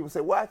 And people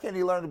say, why can't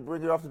he learn to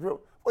bring you off the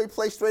dribble? Well, he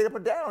plays straight up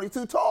and down. He's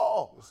too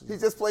tall. He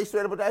just plays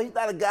straight up and down. He's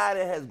not a guy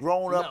that has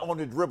grown up on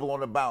the dribble, on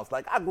the bounce.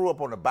 Like, I grew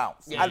up on the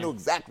bounce. I knew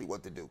exactly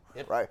what to do,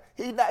 right?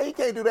 He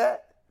can't do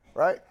that,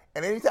 right?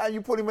 And anytime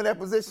you put him in that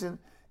position,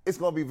 it's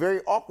going to be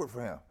very awkward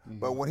for him.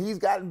 But when he's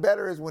gotten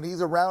better is when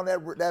he's around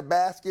that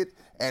basket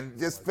and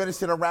just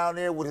finishing around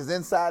there with his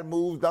inside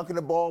moves, dunking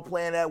the ball,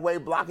 playing that way,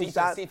 blocking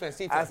shots.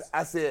 Defense.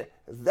 I said,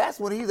 that's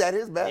when he's at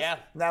his best. Yeah.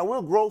 Now,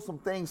 we'll grow some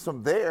things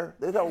from there.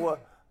 They go, well,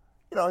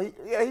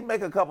 he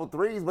make a couple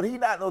threes, but he's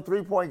not no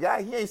three-point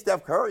guy. He ain't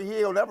Steph Curry.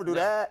 He'll never do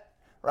that,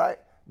 right?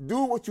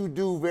 Do what you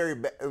do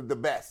the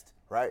best,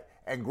 right?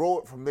 And grow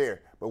it from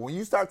there. But when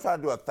you start trying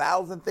to do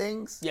 1,000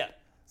 things,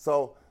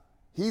 so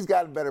he's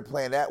gotten better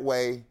playing that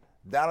way.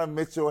 Donovan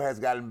Mitchell has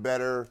gotten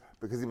better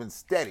because he's been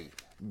steady.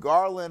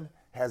 Garland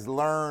has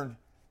learned,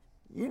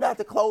 you're not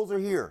the closer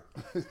here.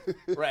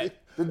 Right.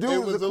 The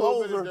dude is the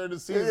closer. During the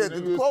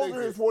season, The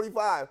closer is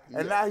 45,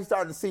 and now he's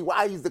starting to see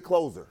why he's the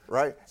closer,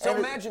 right? So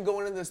imagine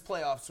going into this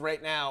playoffs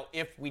right now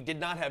if we did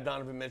not have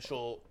Donovan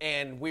Mitchell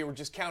and we were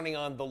just counting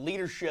on the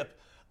leadership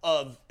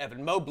of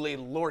Evan Mobley,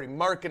 Lauri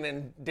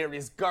Markkanen,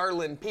 Darius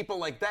Garland, people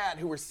like that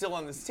who are still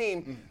on this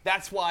team.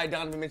 That's why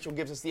Donovan Mitchell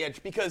gives us the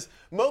edge, because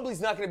Mobley's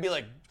not going to be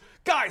like,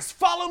 guys,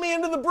 follow me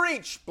into the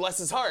breach. Bless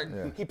his heart.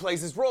 Yeah. He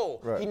plays his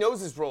role. Right. He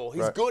knows his role.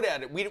 He's good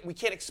at it. We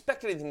can't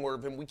expect anything more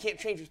of him. We can't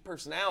change his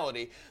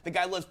personality. The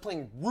guy loves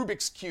playing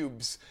Rubik's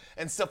Cubes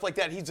and stuff like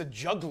that. He's a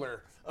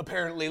juggler,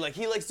 apparently. Like,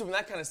 he likes doing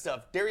that kind of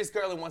stuff. Darius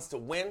Garland wants to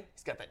win.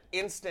 He's got that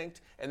instinct,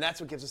 and that's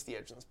what gives us the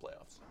edge in this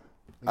playoffs.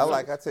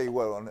 I tell you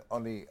what,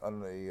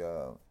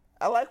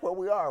 I like where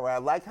we are. Right? I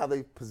like how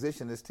they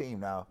position this team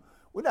now.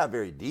 We're not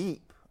very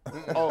deep.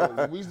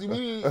 No.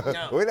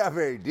 We're not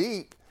very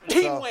deep.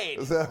 Team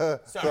Wade. Sorry,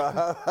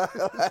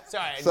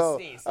 I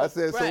sneezed. I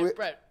said,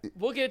 Brett,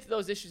 we'll get into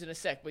those issues in a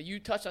sec, but you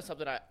touched on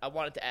something I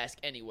wanted to ask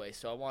anyway,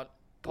 so I want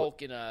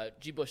Polk and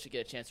G. Bush to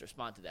get a chance to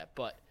respond to that.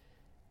 But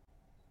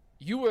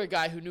you were a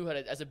guy who knew how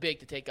to, as a big,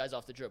 to take guys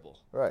off the dribble.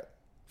 Right.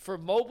 For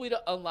Mobley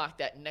to unlock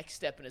that next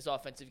step in his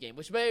offensive game,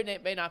 which may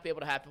not be able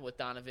to happen with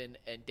Donovan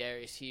and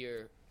Darius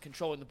here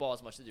controlling the ball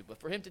as much as they do, but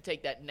for him to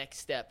take that next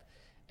step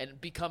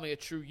and becoming a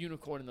true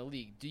unicorn in the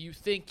league, do you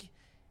think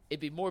it'd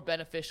be more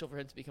beneficial for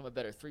him to become a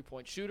better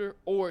three-point shooter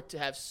or to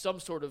have some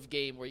sort of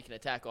game where he can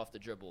attack off the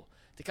dribble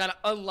to kind of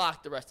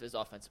unlock the rest of his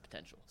offensive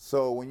potential?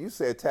 So when you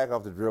say attack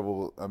off the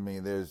dribble, I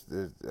mean,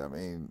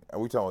 are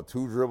we talking about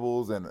two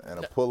dribbles and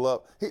a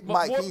pull-up? He's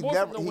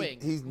never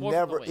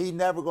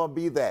going to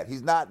be that.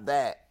 He's not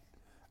that.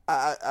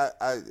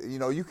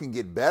 You can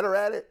get better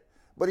at it,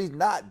 but he's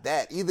not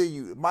that. Either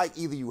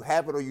you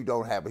have it or you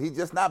don't have it. He's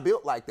just not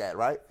built like that,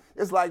 right?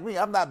 It's like me.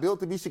 I'm not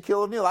built to be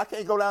Shaquille O'Neal. I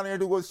can't go down there and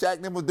do what Shaq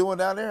and them was doing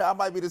down there. I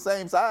might be the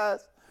same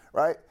size,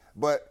 right?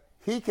 But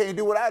he can't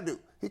do what I do.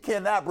 He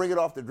cannot bring it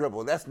off the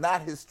dribble. That's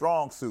not his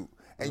strong suit.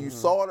 And you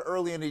saw it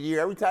early in the year.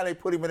 Every time they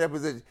put him in that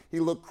position, he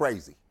looked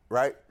crazy,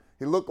 right?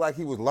 He looked like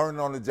he was learning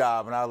on the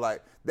job. And I was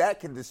like, that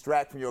can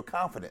distract from your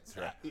confidence.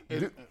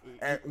 Right?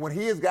 And when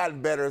he has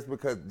gotten better, it's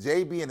because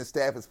JB and the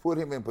staff has put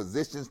him in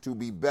positions to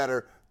be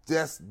better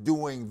just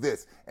doing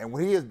this. And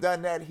when he has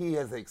done that, he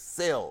has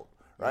excelled.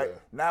 Right?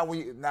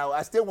 Yeah. Now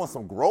I still want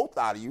some growth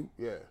out of you.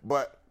 Yeah.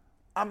 But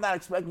I'm not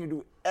expecting you to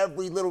do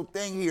every little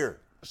thing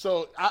here.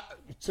 So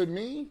to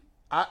me,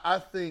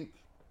 I think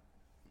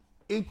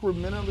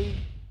incrementally,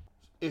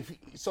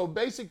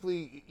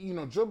 basically,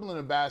 dribbling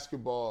a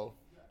basketball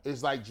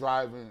is like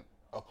driving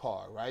a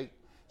car, right?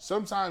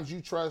 Sometimes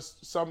you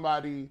trust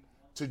somebody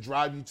to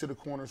drive you to the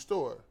corner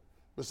store,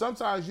 but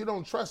sometimes you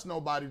don't trust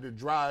nobody to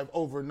drive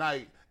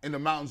overnight in the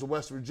mountains of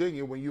West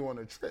Virginia when you're on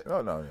a trip.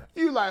 Oh, no.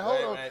 Yeah. You like,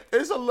 hold on. Right.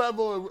 It's a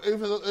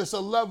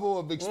level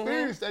of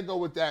experience that go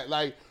with that.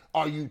 Like,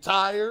 are you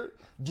tired?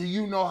 Do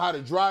you know how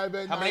to drive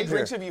at night? How many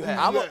drinks have you had?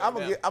 I'm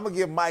going to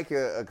give Mike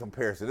a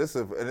comparison. This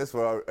is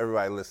for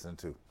everybody listening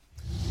to.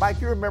 Mike,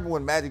 you remember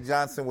when Magic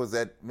Johnson was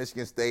at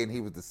Michigan State and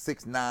he was the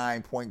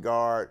 6'9" point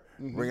guard,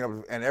 bringing up,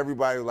 and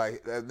everybody was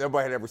like,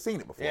 nobody had ever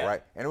seen it before,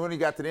 right? And when he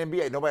got to the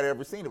NBA, nobody had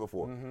ever seen it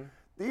before.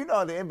 Do you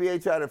know the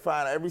NBA tried to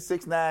find every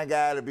 6'9"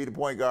 guy to be the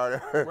point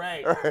guard?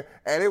 Right.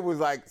 And it was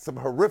like some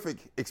horrific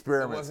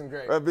experiments. It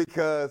wasn't great.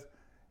 Because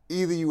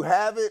either you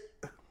have it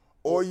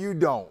or you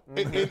don't.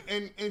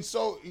 And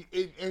so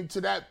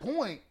to that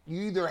point,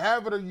 you either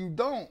have it or you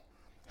don't.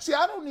 See,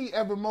 I don't need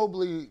Evan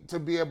Mobley to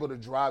be able to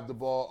drive the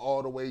ball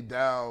all the way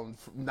down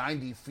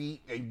 90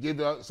 feet and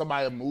give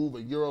somebody a move,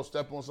 a Euro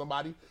step on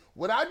somebody.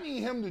 What I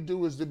need him to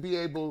do is to be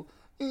able,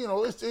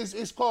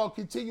 it's called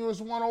continuous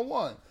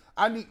one-on-one.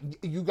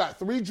 You got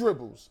 3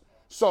 dribbles.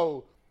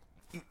 So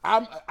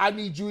I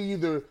need you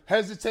either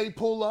hesitate,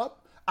 pull up.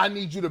 I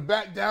need you to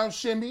back down,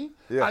 shimmy.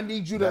 Yeah, I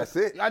need you to. that's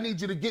it. I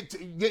need you to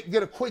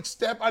get a quick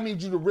step. I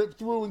need you to rip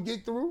through and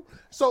get through.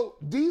 So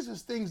these are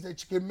things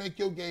that you can make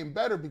your game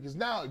better, because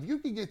now if you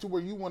can get to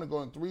where you want to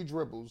go in 3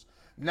 dribbles,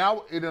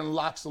 now it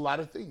unlocks a lot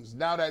of things.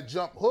 Now that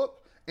jump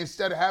hook,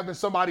 instead of having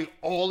somebody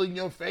all in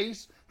your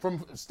face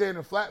from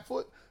standing flat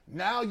foot,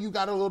 now you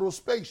got a little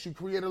space. You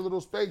create a little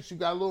space. You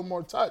got a little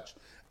more touch.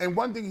 And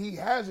one thing he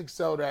has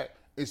excelled at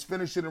is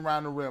finishing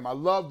around the rim. I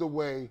love the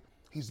way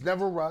he's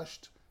never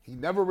rushed. He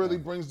never really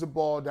brings the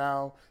ball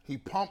down. He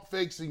pump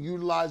fakes and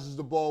utilizes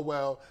the ball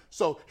well.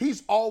 So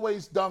he's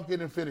always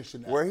dunking and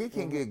finishing that. Where he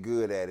can get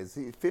good at is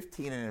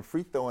 15 and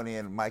free throwing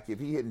in, Mike. If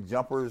he hitting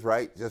jumpers,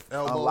 right, just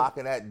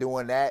unlocking that,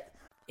 doing that.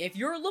 If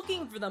you're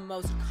looking for the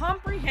most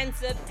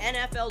comprehensive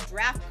NFL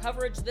draft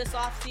coverage this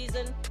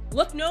offseason,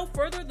 look no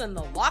further than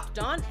the Locked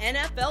On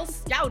NFL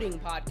Scouting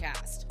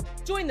Podcast.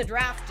 Join the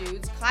draft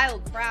dudes,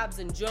 Kyle Krabs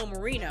and Joe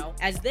Marino,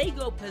 as they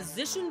go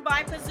position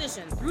by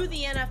position through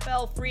the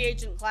NFL free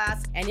agent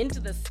class and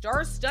into the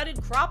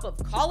star-studded crop of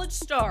college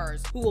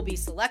stars who will be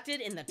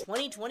selected in the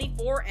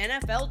 2024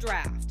 NFL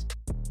Draft.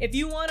 If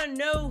you want to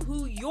know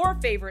who your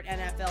favorite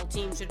NFL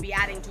team should be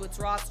adding to its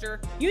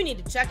roster, you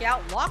need to check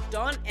out Locked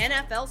On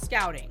NFL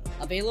Scouting,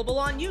 available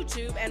on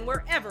YouTube and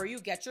wherever you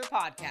get your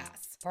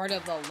podcasts. Part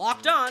of the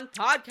Locked On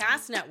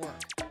Podcast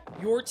Network,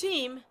 your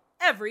team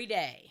every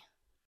day.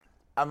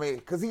 I mean,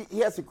 because he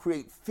has to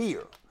create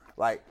fear.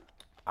 Like,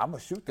 I'm going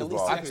to shoot this At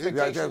least ball. the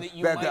expectation that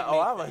you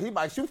might make he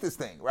might shoot this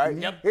thing, right?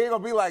 Yep. He ain't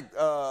going to be like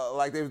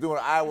they was doing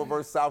Iowa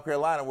versus South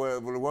Carolina where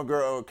one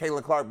girl,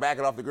 Caitlin Clark,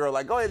 backing off the girl,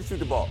 like, go ahead and shoot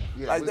the ball.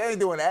 Yeah, they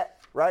ain't doing that,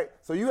 right?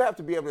 So you have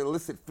to be able to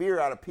elicit fear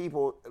out of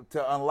people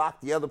to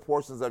unlock the other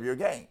portions of your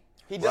game.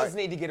 He does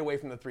need to get away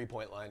from the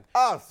three-point line.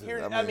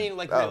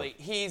 Really,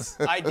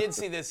 I did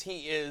see this. He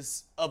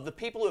is, of the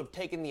people who have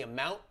taken the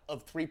amount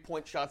of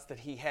three-point shots that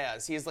he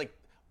is like,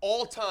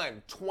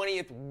 all-time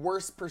 20th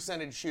worst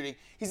percentage shooting.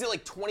 He's at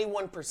like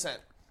 21%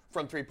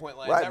 from three-point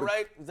line. Is that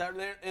right? Is that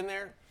in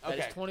there? Okay.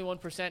 That is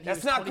 21%.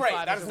 That's not great.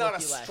 That is not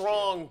a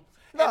strong.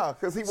 No,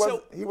 because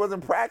he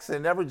wasn't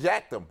practicing, never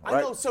jacked them. Right?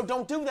 I know, so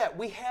don't do that.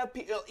 We have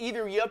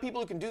either you have people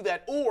who can do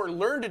that, or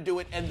learn to do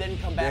it and then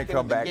come back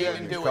into the game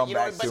and do it. You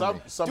know,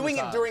 but doing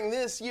it during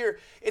this year,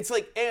 it's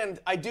like, and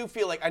I do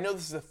feel like, I know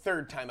this is the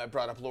 3rd time I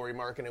brought up Lauri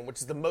Markkanen, which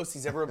is the most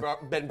he's ever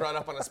been brought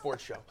up on a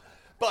sports show.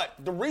 But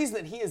the reason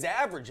that he is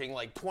averaging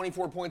like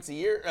 24 points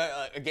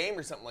a game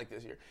or something like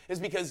this year is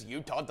because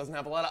Utah doesn't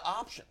have a lot of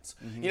options.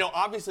 You know,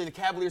 obviously the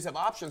Cavaliers have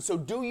options. So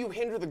do you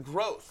hinder the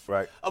growth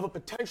of a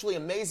potentially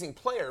amazing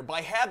player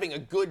by having a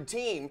good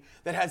team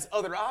that has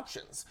other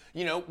options,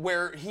 you know,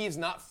 where he's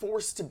not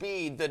forced to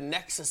be the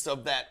nexus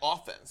of that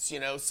offense, you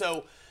know?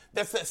 So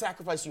that's the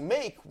sacrifice you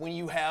make when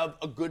you have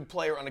a good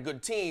player on a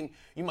good team.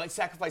 You might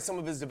sacrifice some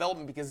of his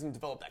development because he doesn't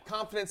develop that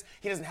confidence.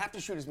 He doesn't have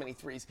to shoot as many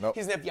threes. Nope. He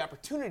doesn't have the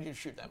opportunity to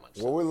shoot that much.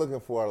 What we're looking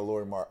for out of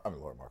Lauri Markkanen,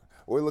 what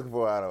we're looking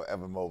for out of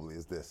Evan Mobley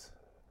is this: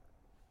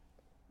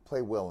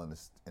 play well in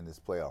this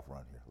playoff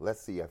run here.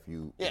 Let's see if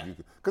you can,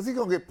 because he's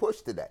gonna get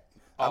pushed today.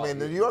 The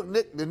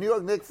New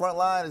York Knicks front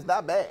line is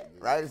not bad,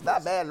 right? It's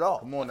not bad at all.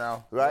 Come on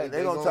now, right?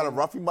 They're gonna try to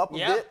rough him up a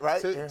bit,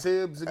 right?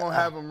 Tibbs is gonna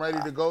have him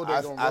ready to go.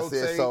 They're gonna rotate.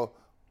 I said so.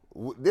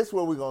 This is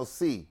where we're going to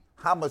see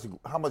how much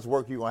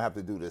work you're going to have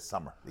to do this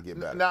summer to get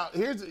better. Now,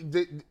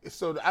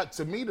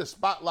 to me, the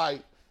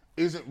spotlight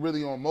isn't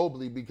really on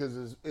Mobley,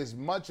 because as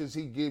much as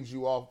he gives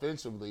you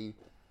offensively,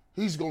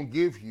 he's going to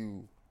give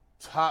you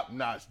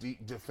top-notch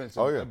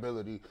defensive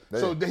ability.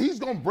 So he's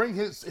going to bring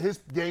his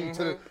game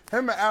to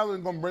him and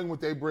Allen going to bring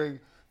what they bring.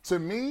 To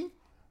me,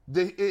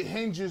 it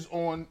hinges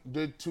on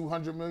the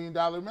 $200 million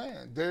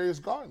man, Darius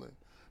Garland,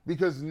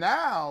 because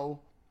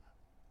now –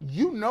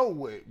 you know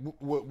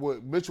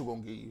what Mitchell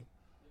gonna give you.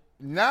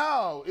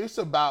 Now it's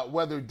about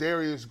whether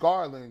Darius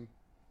Garland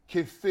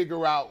can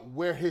figure out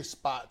where his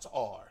spots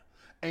are.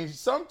 And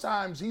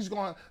sometimes he's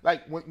going,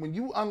 like when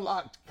you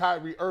unlocked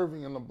Kyrie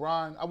Irving and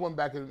LeBron, I went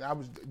back and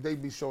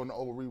they'd be showing the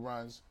old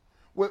reruns.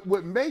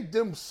 What made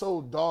them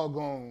so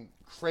doggone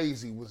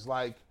crazy was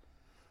like,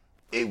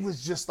 it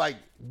was just like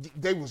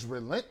they was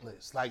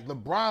relentless. Like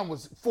LeBron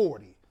was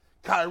 40.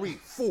 Kyrie,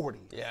 40.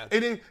 Yeah.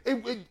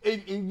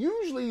 And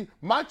usually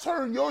my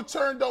turn, your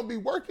turn don't be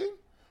working.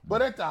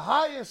 But at the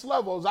highest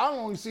levels, I've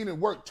only seen it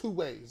work 2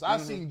 ways.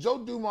 I've seen Joe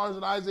Dumars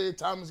and Isaiah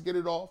Thomas get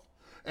it off.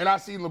 And I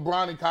seen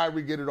LeBron and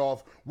Kyrie get it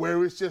off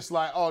where it's just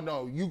like, oh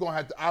no, you gonna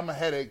have to. I'm a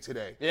headache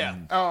today.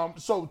 Yeah.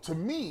 So to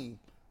me,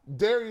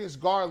 Darius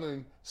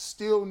Garland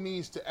still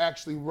needs to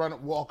actually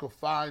walk a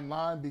fine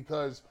line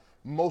because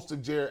most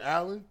of Jared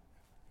Allen,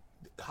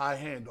 high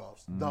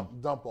handoffs,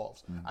 dump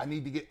offs. I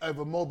need to get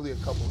Evan Mobley a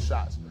couple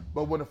shots.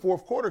 But when the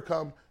fourth quarter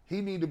come, he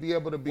need to be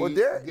able to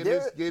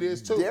get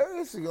his too.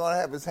 Darius is gonna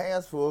have his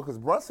hands full because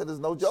Brunson is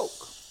no joke.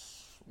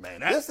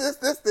 Man, This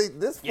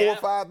 4 or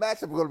 5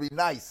 matchup is gonna be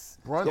nice.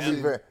 Brunson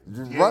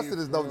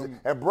is no joke,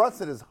 and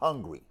Brunson is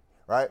hungry,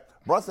 right?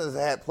 Brunson has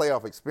had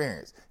playoff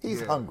experience.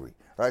 He's hungry,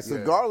 right?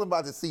 So Garland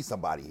about to see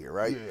somebody here,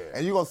 right? Yeah.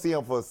 And you're gonna see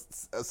him for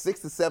 6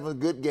 to 7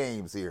 good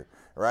games here,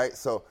 right?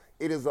 So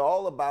it is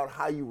all about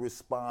how you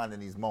respond in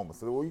these moments.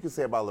 So what you can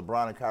say about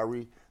LeBron and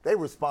Kyrie, they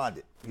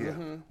responded. Yeah.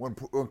 When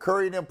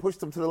Curry and them pushed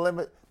them to the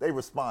limit, they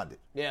responded.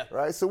 Yeah.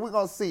 Right? So we're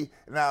going to see.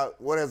 Now,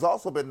 what has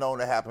also been known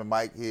to happen,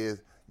 Mike, is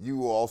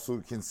you also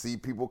can see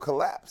people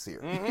collapse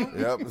here.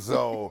 Yep.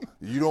 So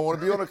you don't want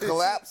to be on the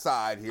collapse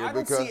side here. I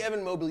don't see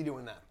Evan Mobley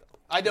doing that.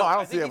 I don't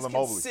think see he's Evan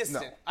Mobley.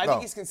 Consistent. No, I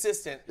think he's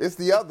consistent. It's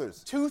the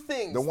others. Two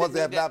things. The ones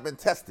that have not been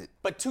tested.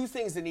 But two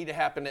things that need to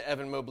happen to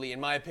Evan Mobley, in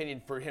my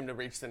opinion, for him to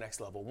reach the next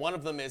level. One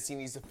of them is he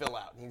needs to fill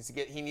out.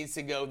 He needs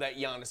to go that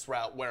Giannis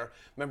route where,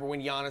 remember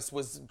when Giannis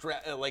was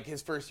like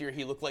his first year,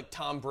 he looked like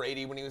Tom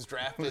Brady when he was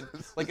drafted,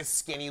 like a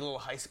skinny little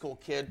high school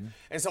kid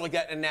and stuff like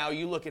that. And now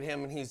you look at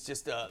him and he's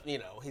just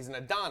he's an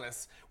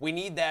Adonis. We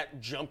need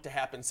that jump to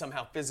happen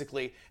somehow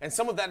physically, and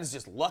some of that is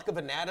just luck of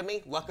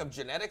anatomy, luck of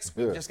genetics.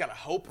 We've just got to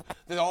hope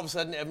that all of a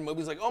sudden Evan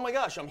Mobley's like, oh my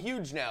gosh, I'm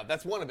huge now.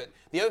 That's one of it.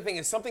 The other thing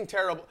is something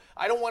terrible.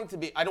 I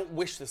don't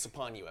wish this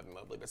upon you, Evan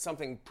Mobley, but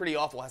something pretty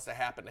awful has to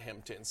happen to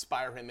him to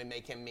inspire him and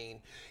make him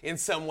mean in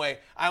some way.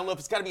 I don't know if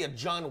it's got to be a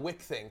John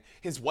Wick thing.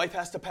 His wife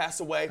has to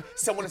pass away.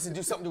 Someone has to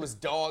do something to his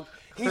dog.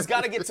 He's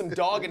got to get some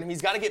dog in him.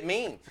 He's got to get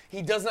mean.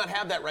 He does not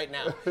have that right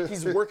now.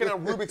 He's working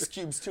on Rubik's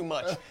Cubes too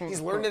much.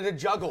 He's learning to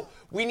juggle.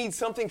 We need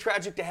something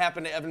tragic to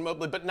happen to Evan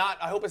Mobley, but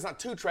I hope it's not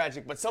too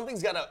tragic, but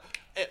something's got to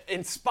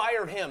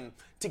inspire him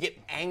to get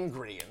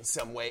angry in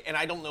some way, and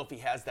I don't know if he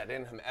has that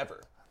in him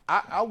ever.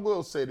 I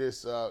will say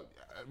this,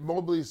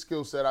 Mobley's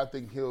skill set, I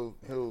think he'll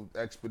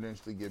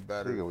exponentially get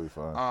better. I think he'll be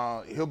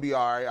fine. He'll be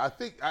all right.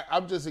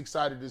 I'm just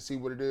excited to see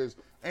what it is.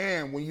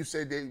 And when you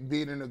say they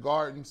being in the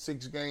Garden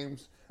 6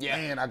 games,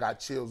 man, I got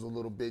chills a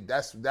little bit.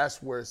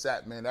 That's where it's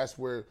at, man. That's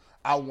where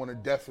I want to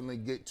definitely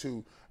get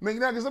to.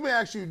 McNuggets, let me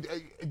ask you,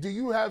 do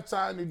you have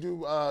time to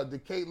do the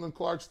Caitlin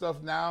Clark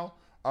stuff now?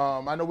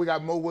 I know we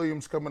got Mo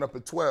Williams coming up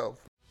at 12.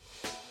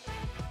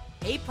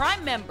 Hey,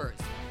 Prime members,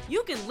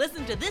 you can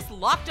listen to this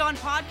Locked On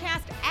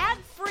podcast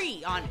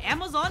ad-free on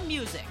Amazon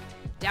Music.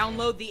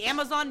 Download the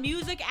Amazon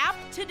Music app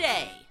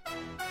today.